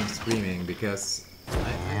not when I'm streaming because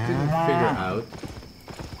I couldn't figure out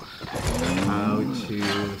how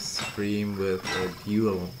to stream with a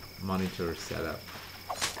dual monitor setup.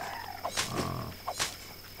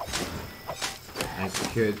 I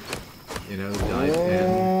could, you know, dive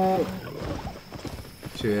in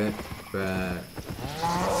to it, but I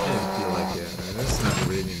didn't feel like it. It's not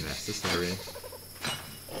really necessary.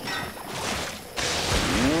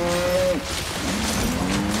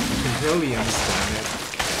 I can totally understand it.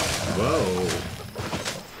 Whoa!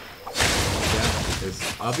 Yeah, it's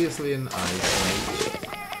obviously an ice mage.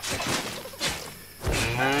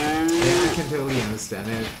 Yeah, I can totally understand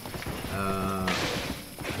it.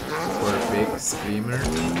 For a big streamer,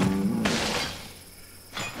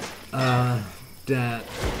 that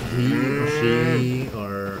he or she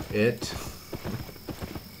or it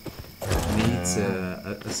needs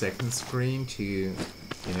a second screen to, you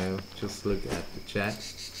know, just look at the chat.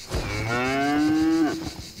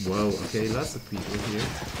 Whoa, okay, lots of people here.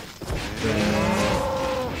 But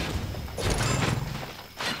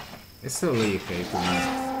it's totally okay for me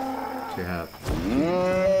to have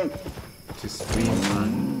to stream on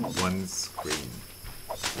one screen.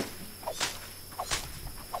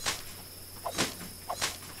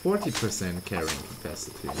 40% carrying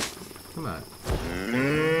capacity. Come on.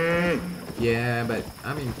 Yeah, but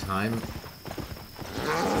I mean time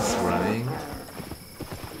is running.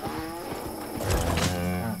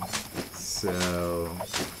 So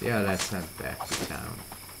yeah, let's head back to town.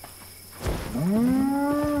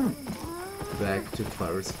 Back to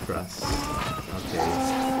Forest Cross. Okay.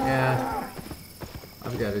 Yeah.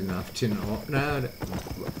 I've got enough to know. No,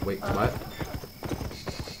 wait, what?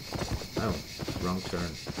 Oh, wrong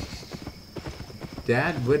turn.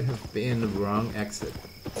 That would have been the wrong exit.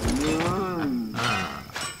 Ah.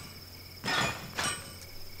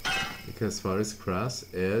 Because Forest Cross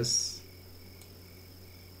is...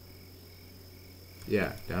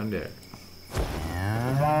 yeah, down there.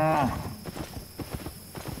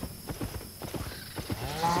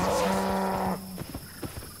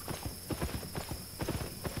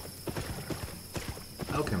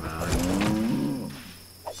 Oh, come on.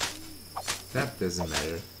 That doesn't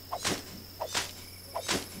matter.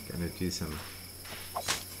 Gonna do some...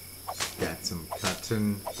 Get some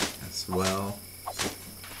cotton as well.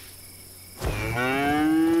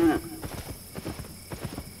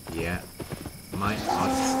 Yeah. My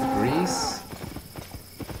ox agrees.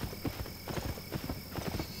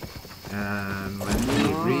 And when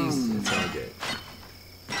he agrees, it's all good.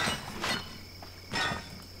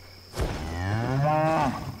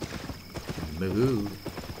 Moo.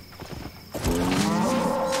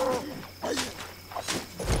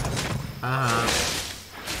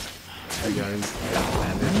 You guys got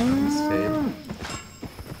landed on this table.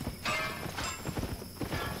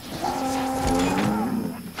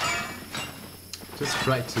 Just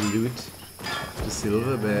try to loot the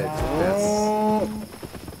silver, but that's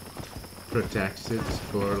protected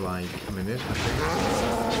for like a minute, I think,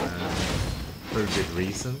 for a good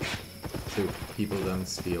reason, so people don't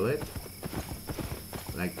steal it.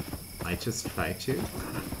 Like, I just tried to,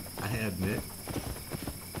 I admit.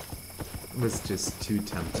 It was just too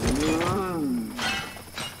tempting.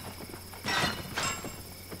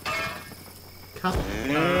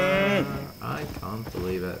 I can't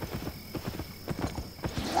believe it.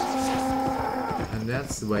 And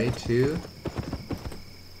that's the way to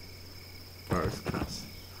Forest Cross.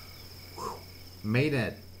 Made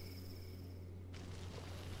it.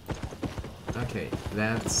 Okay,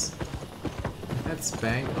 let's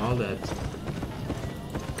bang all that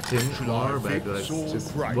tin ore, but let's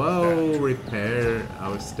just repair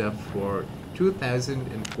our stuff for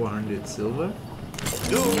 2,400 silver.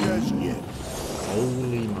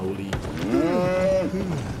 Holy moly.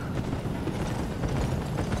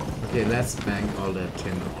 Okay, let's bang all that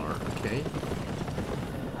tin ore, okay?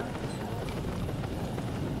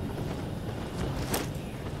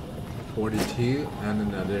 $42 and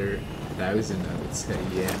another 1,000, I would say,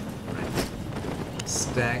 yeah, right.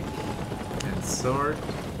 Stack and sort.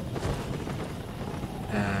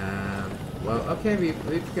 Well, okay,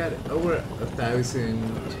 we've got over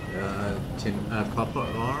 1,000 copper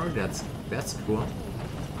ore. That's cool.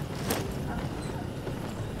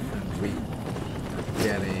 And we are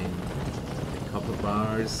getting the copper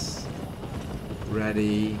bars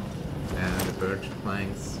ready and the birch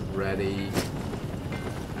planks ready.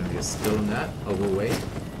 And we're still not overweight.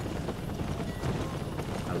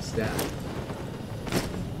 How's that?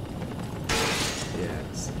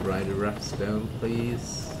 Yes, brighter rough stone,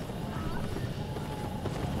 please.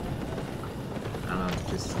 And I'm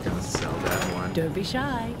just gonna sell that one. Don't be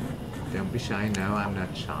shy. Don't be shy. No, I'm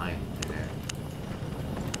not shy.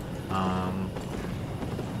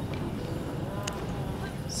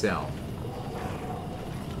 Sell.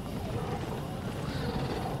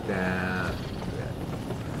 That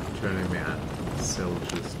tournament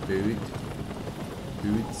soldier's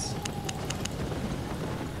boots.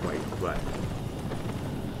 Wait, what?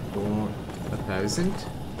 For 1,000?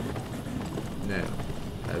 No.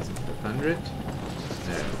 1,500?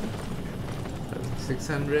 No.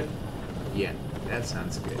 1,600? Yeah, that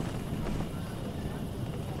sounds good.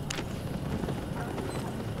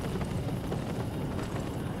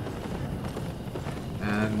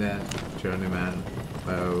 And that journeyman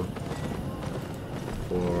bow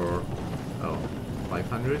for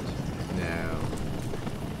 500? No.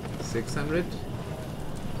 600?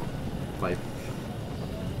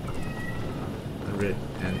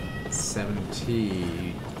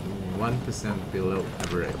 571% below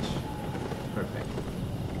average. Perfect.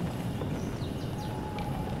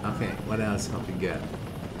 Okay, what else have we got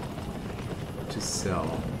to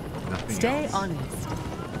sell? Nothing Stay else. honest.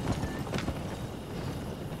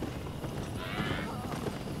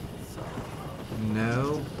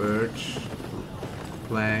 No birch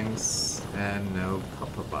planks and no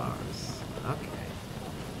copper bars. Okay.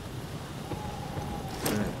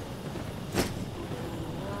 Good.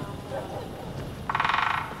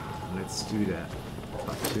 Let's do that.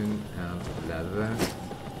 Cotton and leather.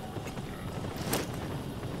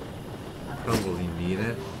 Probably need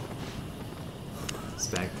it.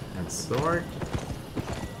 Stack and sort.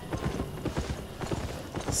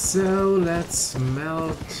 So let's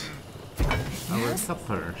melt our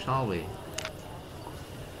copper, shall we?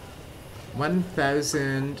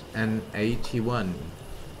 1,081.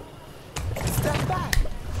 Step back.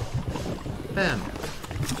 Bam.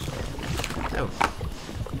 Oh.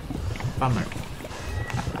 Bummer.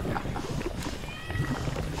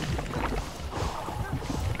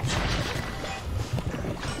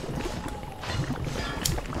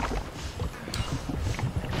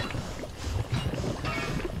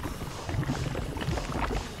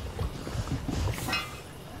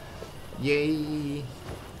 Yay!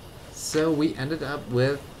 So we ended up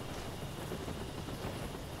with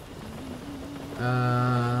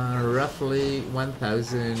roughly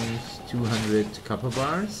 1,200 copper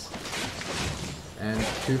bars and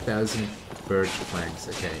 2,000 birch planks.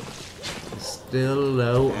 Okay, still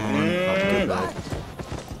low on copper, but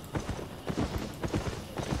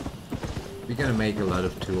we're gonna make a lot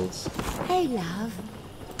of tools. Hey, love.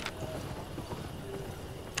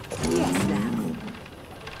 Yes, love.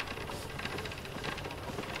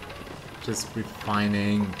 Just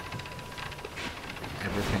refining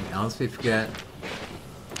everything else we've got,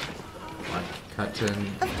 like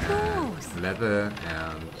cotton and leather,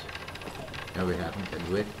 and no, we haven't got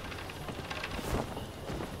wood.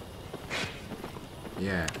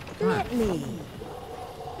 Yeah, come on. Let me.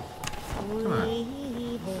 Come on.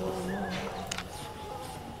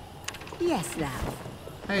 Yes, love.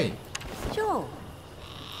 Hey, Sure.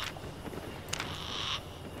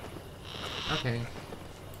 okay.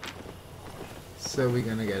 So we're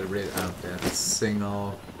gonna get rid of that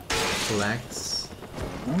single flex.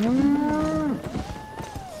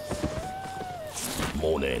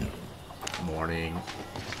 Morning. Morning.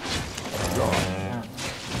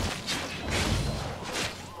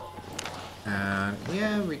 And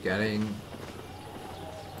yeah, we're getting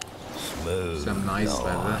Smooth. some nice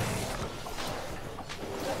leather.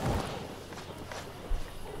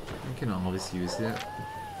 We can always use it.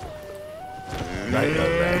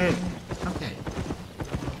 Right. Okay.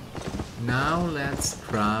 Now let's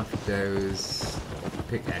craft those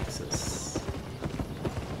pickaxes.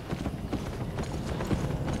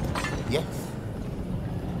 Yes.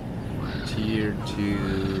 Tier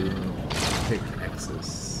 2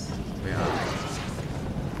 pickaxes. Where are they?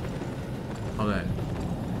 Hold on.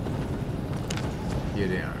 Here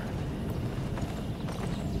they are.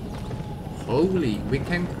 Holy, we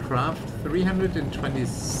can craft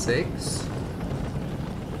 326?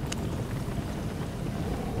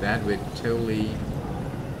 That would totally...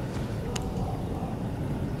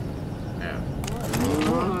 No.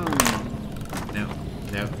 No,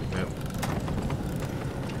 no, no.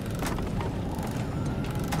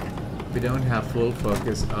 We don't have full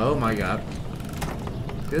focus. Oh my god.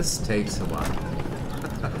 This takes a while.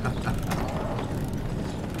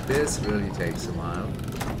 This really takes a while.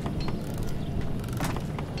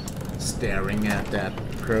 Staring at that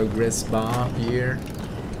progress bar here.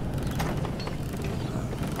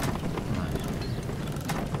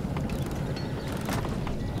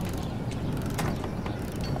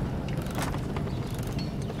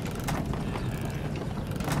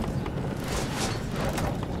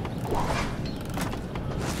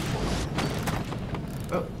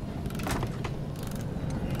 Oh.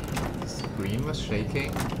 The screen was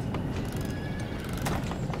shaking.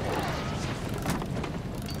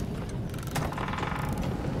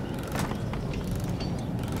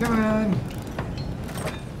 Come on!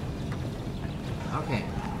 Okay,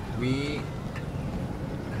 we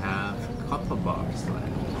have copper bars left.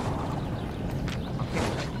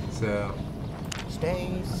 Okay, so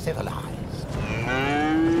Stay civilized.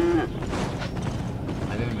 I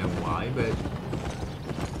don't know why, but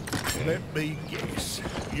Let me guess.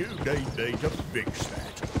 You need me to fix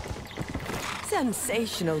that.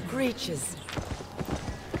 Sensational creatures.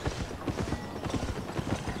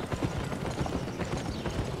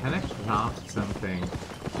 can I craft something?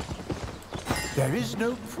 There is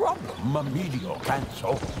no problem a meteor can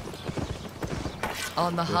solve.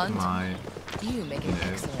 On the With hunt, my, you make you an know,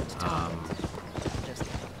 excellent target. Just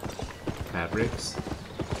kidding. fabrics.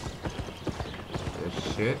 There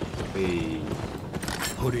should be...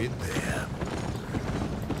 Put it there.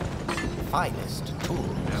 Finest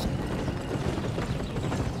tools. No.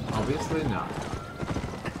 Obviously not.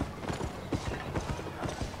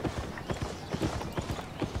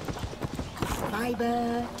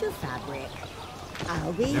 Fiber to fabric.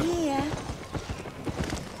 I'll be Yep. here.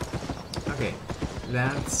 Okay,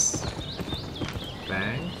 let's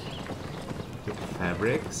bang the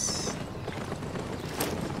fabrics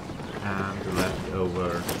and the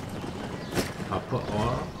leftover copper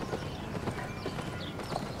ore.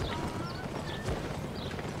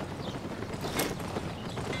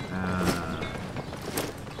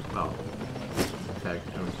 Well, in fact,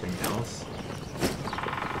 everything else.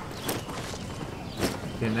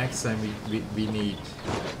 Okay, next time we need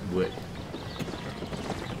wood.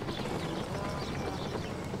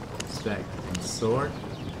 Stack and sword.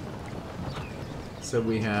 So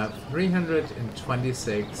we have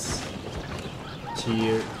 326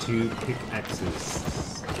 tier 2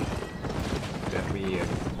 pickaxes that we are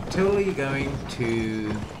totally going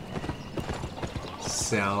to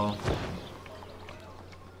sell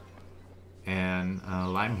in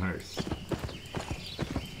Limehurst.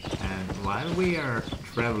 And while we are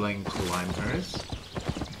traveling to Limehurst,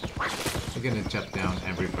 we're gonna chop down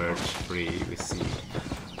every birch tree we see.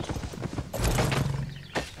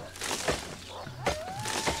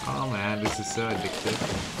 Oh man, this is so addictive.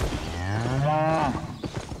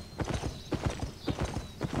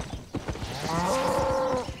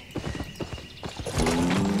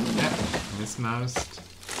 Yep, mismoused.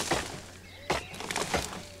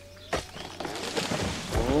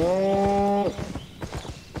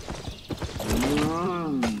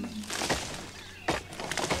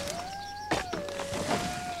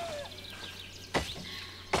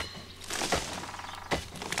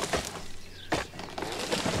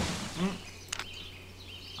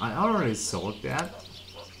 I already sold that.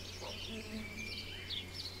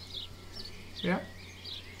 Yeah.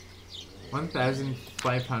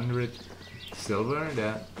 1,500 silver.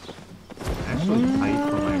 That actually paid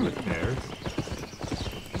for my repairs.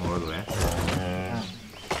 More or less.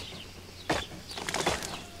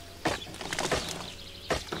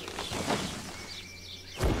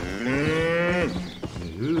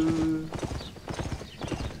 Ooh.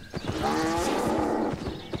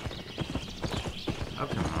 Oh,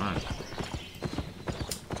 come on.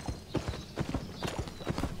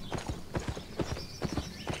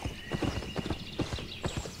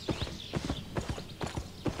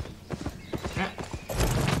 Yeah.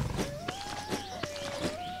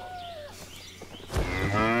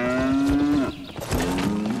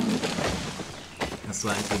 It's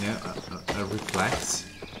like, you know, a reflex.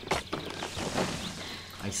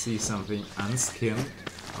 I see something unskinned.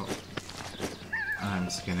 Oh, I'm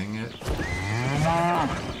skinning it.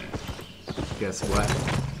 Guess what?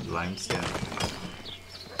 Limestone.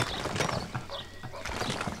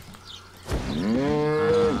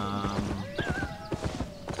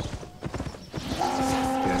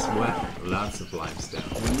 Guess what? Lots of limestone.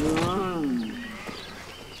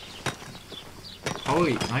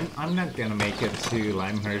 Holy, I'm not gonna make it to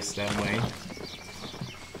Limehurst that way.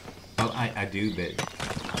 Well, I do, but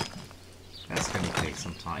that's gonna take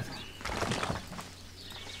some time.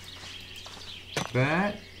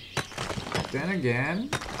 But then again,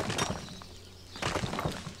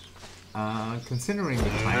 considering the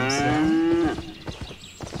time zone,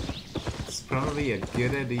 it's probably a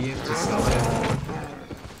good idea to sell it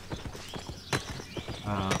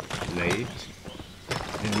late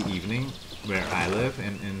in the evening, where I live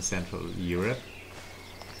in Central Europe.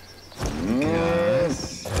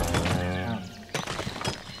 Because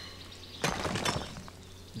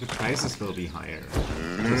the prices will be higher.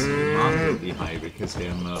 Because the demand will be higher because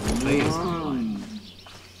there are more players online.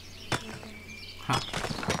 Ha!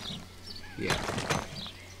 Yeah.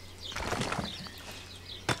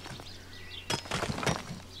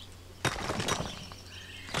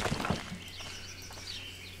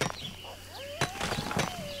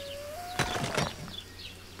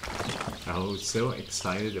 I was so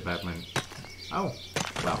excited about my... Oh,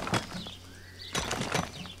 well.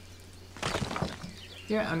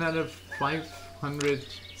 Yeah, another 500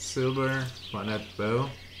 silver for that bow.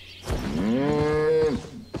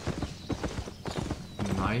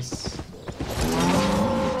 Nice.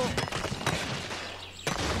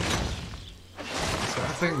 So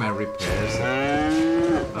I think my repairs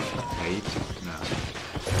are paid now.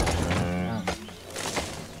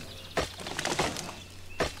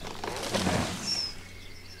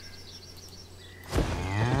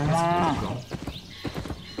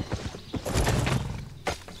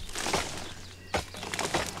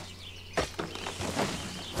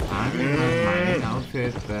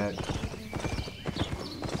 But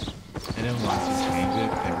I don't want to change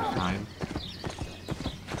it every time.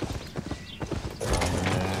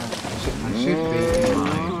 I should be in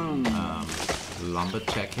my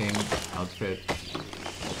lumberjacking outfit. But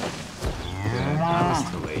I was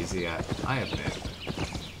too lazy, I admit.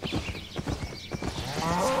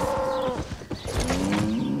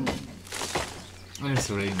 It's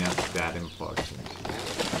really not that important.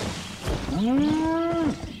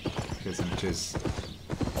 Because I'm just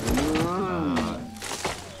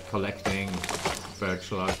collecting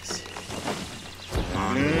birch logs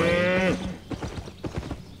on the way.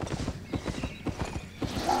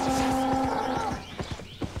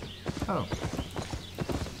 Oh.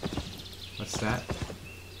 What's that?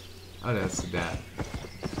 Oh, that's that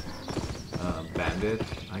bandit,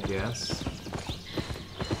 I guess.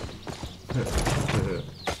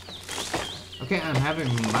 Okay, I'm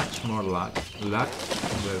having much more luck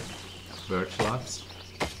with birch logs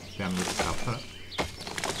than with copper.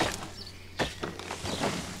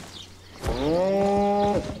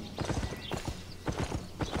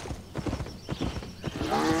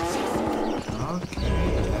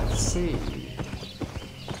 Okay, let's see.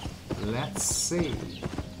 let's see.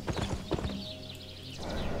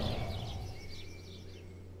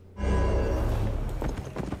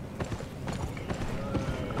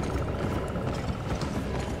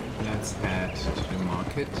 Let's head to the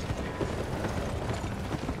market.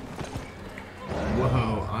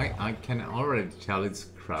 Whoa, I can already tell it's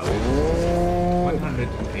crowded.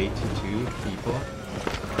 182 people.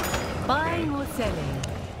 Buying or selling?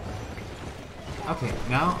 Okay,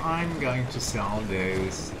 now I'm going to sell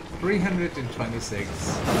those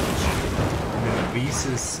 326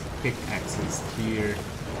 Novices pickaxes tier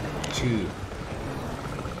 2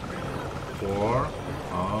 for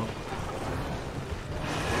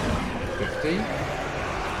 50?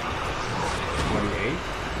 48?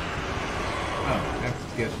 Oh, that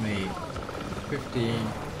gives me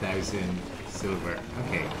 15,000 silver.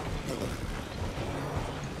 Okay.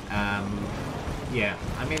 Yeah,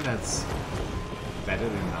 I mean that's better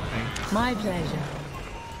than nothing. My pleasure.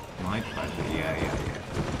 My pleasure, yeah.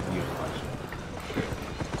 Your pleasure.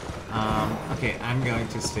 Okay, I'm going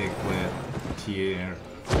to stick with tier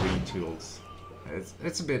 3 tools.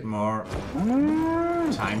 It's a bit more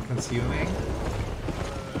time consuming,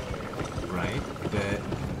 right? But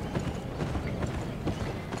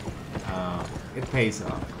it pays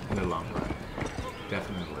off in the long run,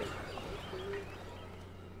 definitely.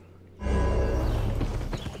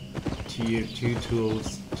 Tier 2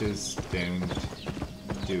 tools just don't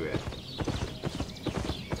do it.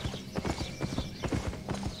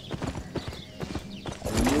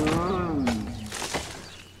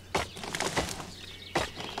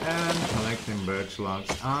 And collecting birch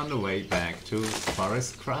logs on the way back to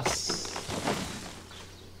Forest Cross.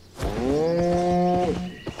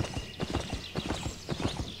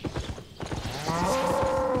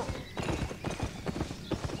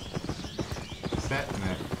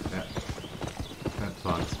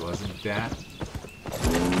 Wasn't that?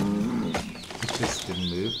 It just didn't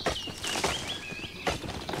move.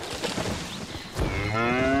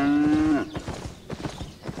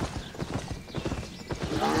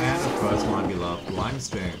 And of course my beloved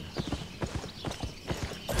limestone.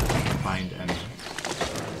 I can't find any.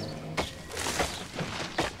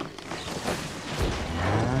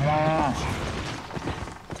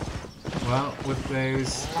 Well, with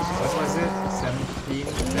those, what was it?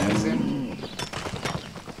 17,000?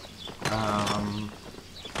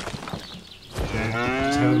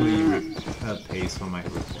 That totally pays for my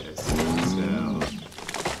repairs, so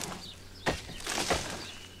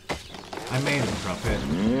I made a profit,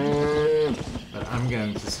 but I'm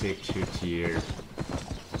going to stick to tier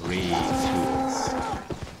 3 tools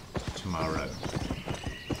tomorrow.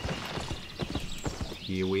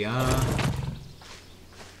 Here we are,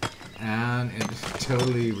 and it's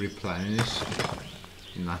totally replenished.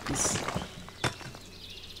 Nice.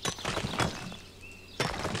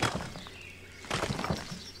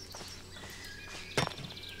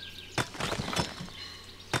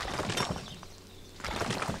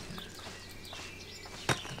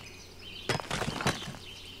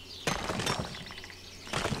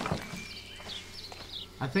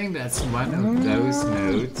 I think that's one of those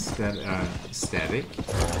nodes that are static,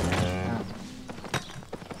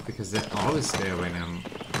 because they're always there when I'm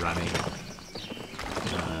running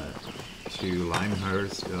to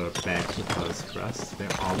Limehurst or back to Forest Cross.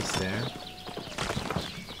 They're always there.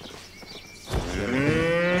 So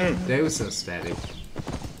those are static.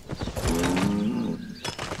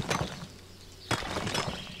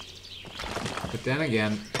 But then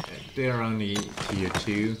again, they're only tier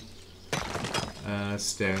 2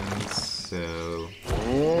 stones, so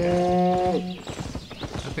yeah.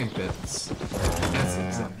 I think that's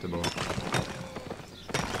acceptable.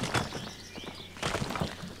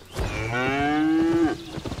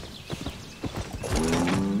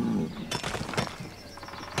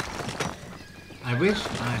 I wish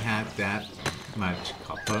I had that much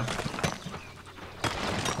copper.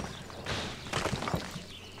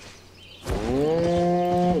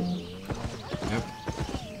 Nope,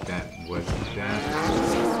 that wasn't that.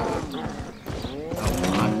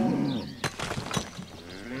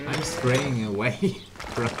 I'm straying away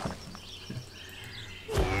from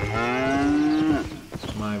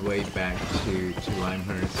my way back to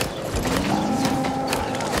Limehurst.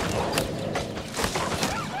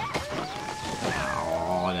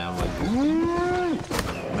 Oh, that was a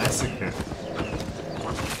massacre.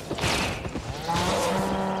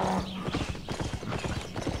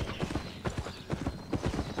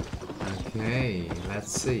 Okay,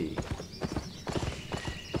 let's see.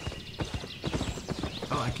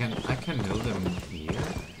 Oh, I can build them here, I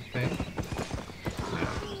think. No,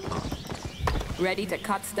 I can't. Ready to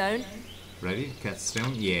cut stone? Ready to cut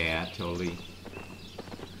stone? Yeah, totally.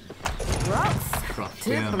 Rots Craft to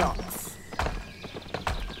them. blots.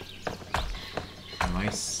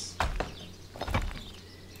 Nice.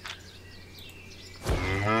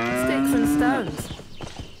 Sticks and stones.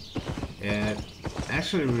 It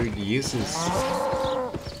actually reduces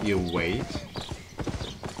your weight.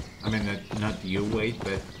 I mean, not your weight,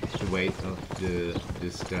 but the weight of the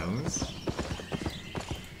stones.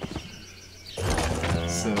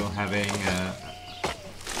 So having that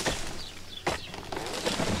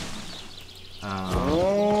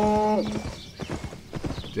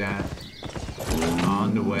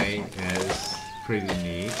on the way is pretty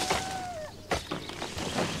neat.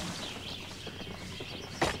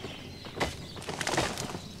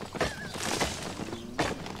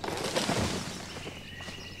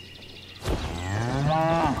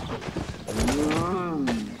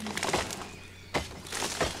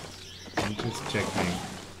 I'm just checking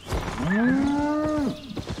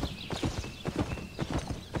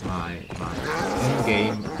my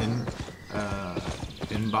in-game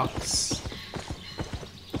inbox.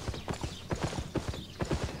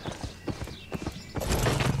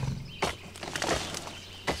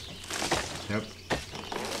 Yep.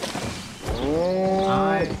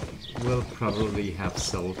 I will probably have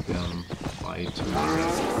sold them by tomorrow.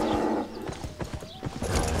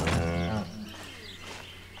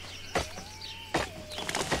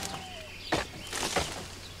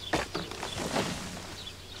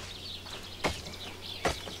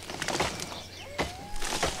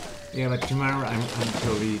 Yeah, but tomorrow I'm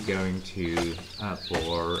totally going to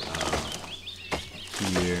for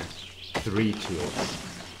tier 3 tools.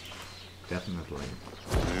 Definitely.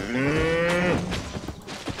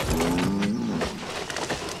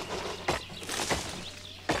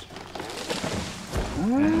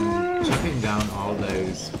 And chopping down all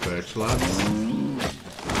those birch logs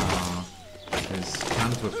is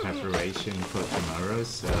kind of a preparation for tomorrow,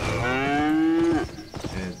 so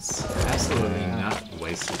it's absolutely not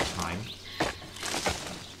wasted time.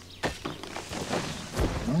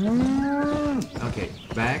 Okay,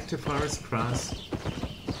 back to Forest Cross.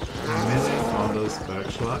 I'm milling all those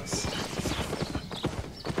birch logs,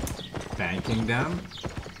 banking them,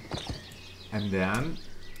 and then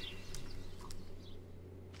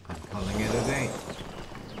I'm calling it a day.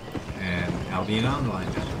 And Albion Online,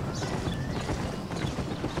 that is.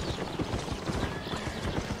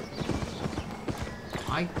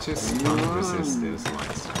 I just can't resist those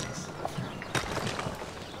light strikes.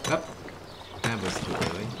 Yep, that was too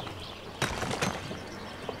early.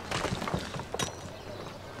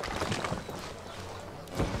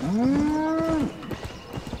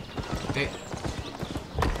 Hey,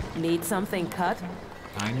 Need something cut?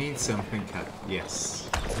 I need something cut. Yes.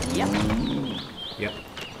 Yep. Yep.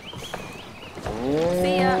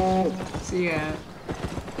 See ya. See ya.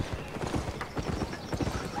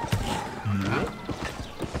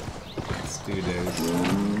 Let's do those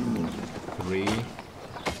 3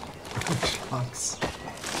 shots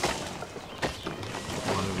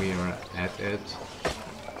while we are at it.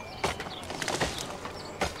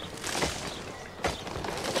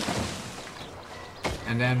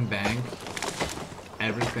 And then bank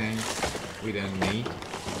everything we don't need.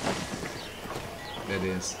 That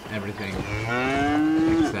is everything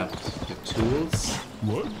except the tools.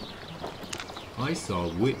 What? I saw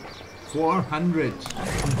wood. 400.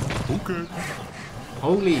 Okay.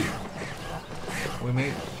 Holy! We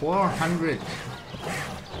made 400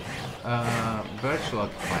 birch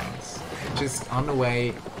log planks. Just on the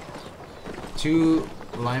way to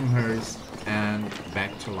Limehurst and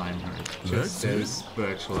back to Limehurst. Just those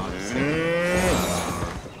birch logs on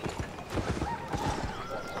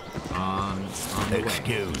the way.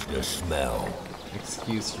 Excuse the smell.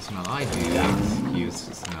 Excuse the smell. I do excuse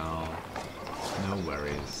the smell. No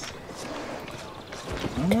worries.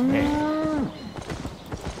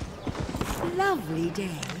 Lovely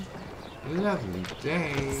day. Lovely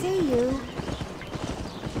day. See you.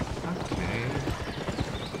 Okay.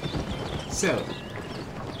 So,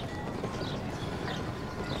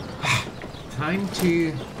 time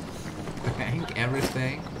to bank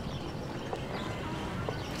everything.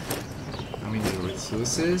 I mean the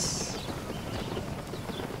resources.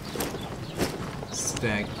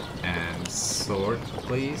 Stack and sort,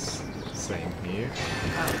 please. Same here.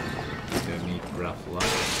 Don't need rough luck.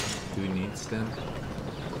 Who needs them?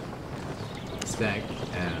 Stack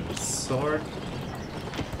and sort.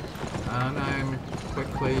 And I'm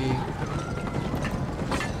quickly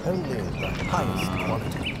Only the highest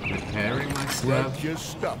quality. repairing my Grab stuff. your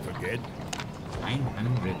stuff again.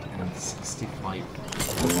 965.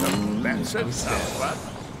 That's a Who's tough that? one.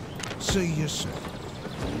 See you soon.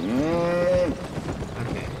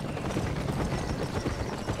 Okay.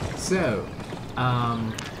 So,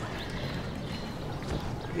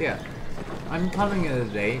 yeah, I'm calling it a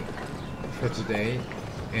day for today,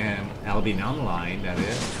 and Albion Online, that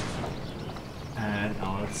is. And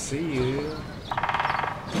I'll see you.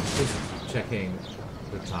 Just checking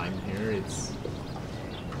the time here. It's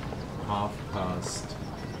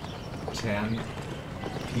 10:30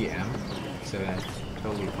 p.m. So that's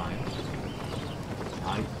totally fine.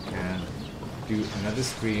 I can do another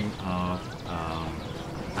stream of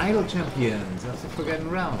Idle Champions of the Forgotten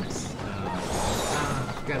Realms.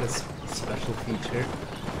 I've got a special feature.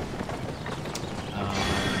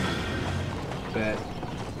 But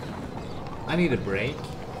I need a break.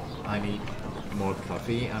 I need more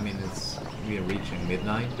coffee. I mean, we are reaching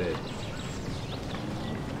midnight, but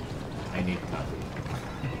I need coffee.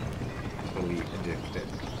 Totally addicted.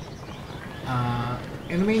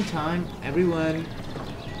 In the meantime, everyone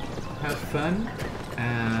have fun,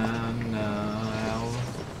 and I'll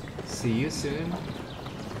see you soon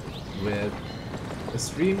with a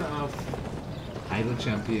stream of Idle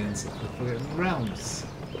Champions of the Forgotten Realms.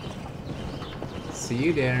 See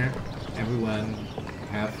you there, everyone.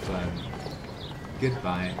 Have fun.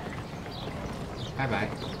 Goodbye. Bye bye.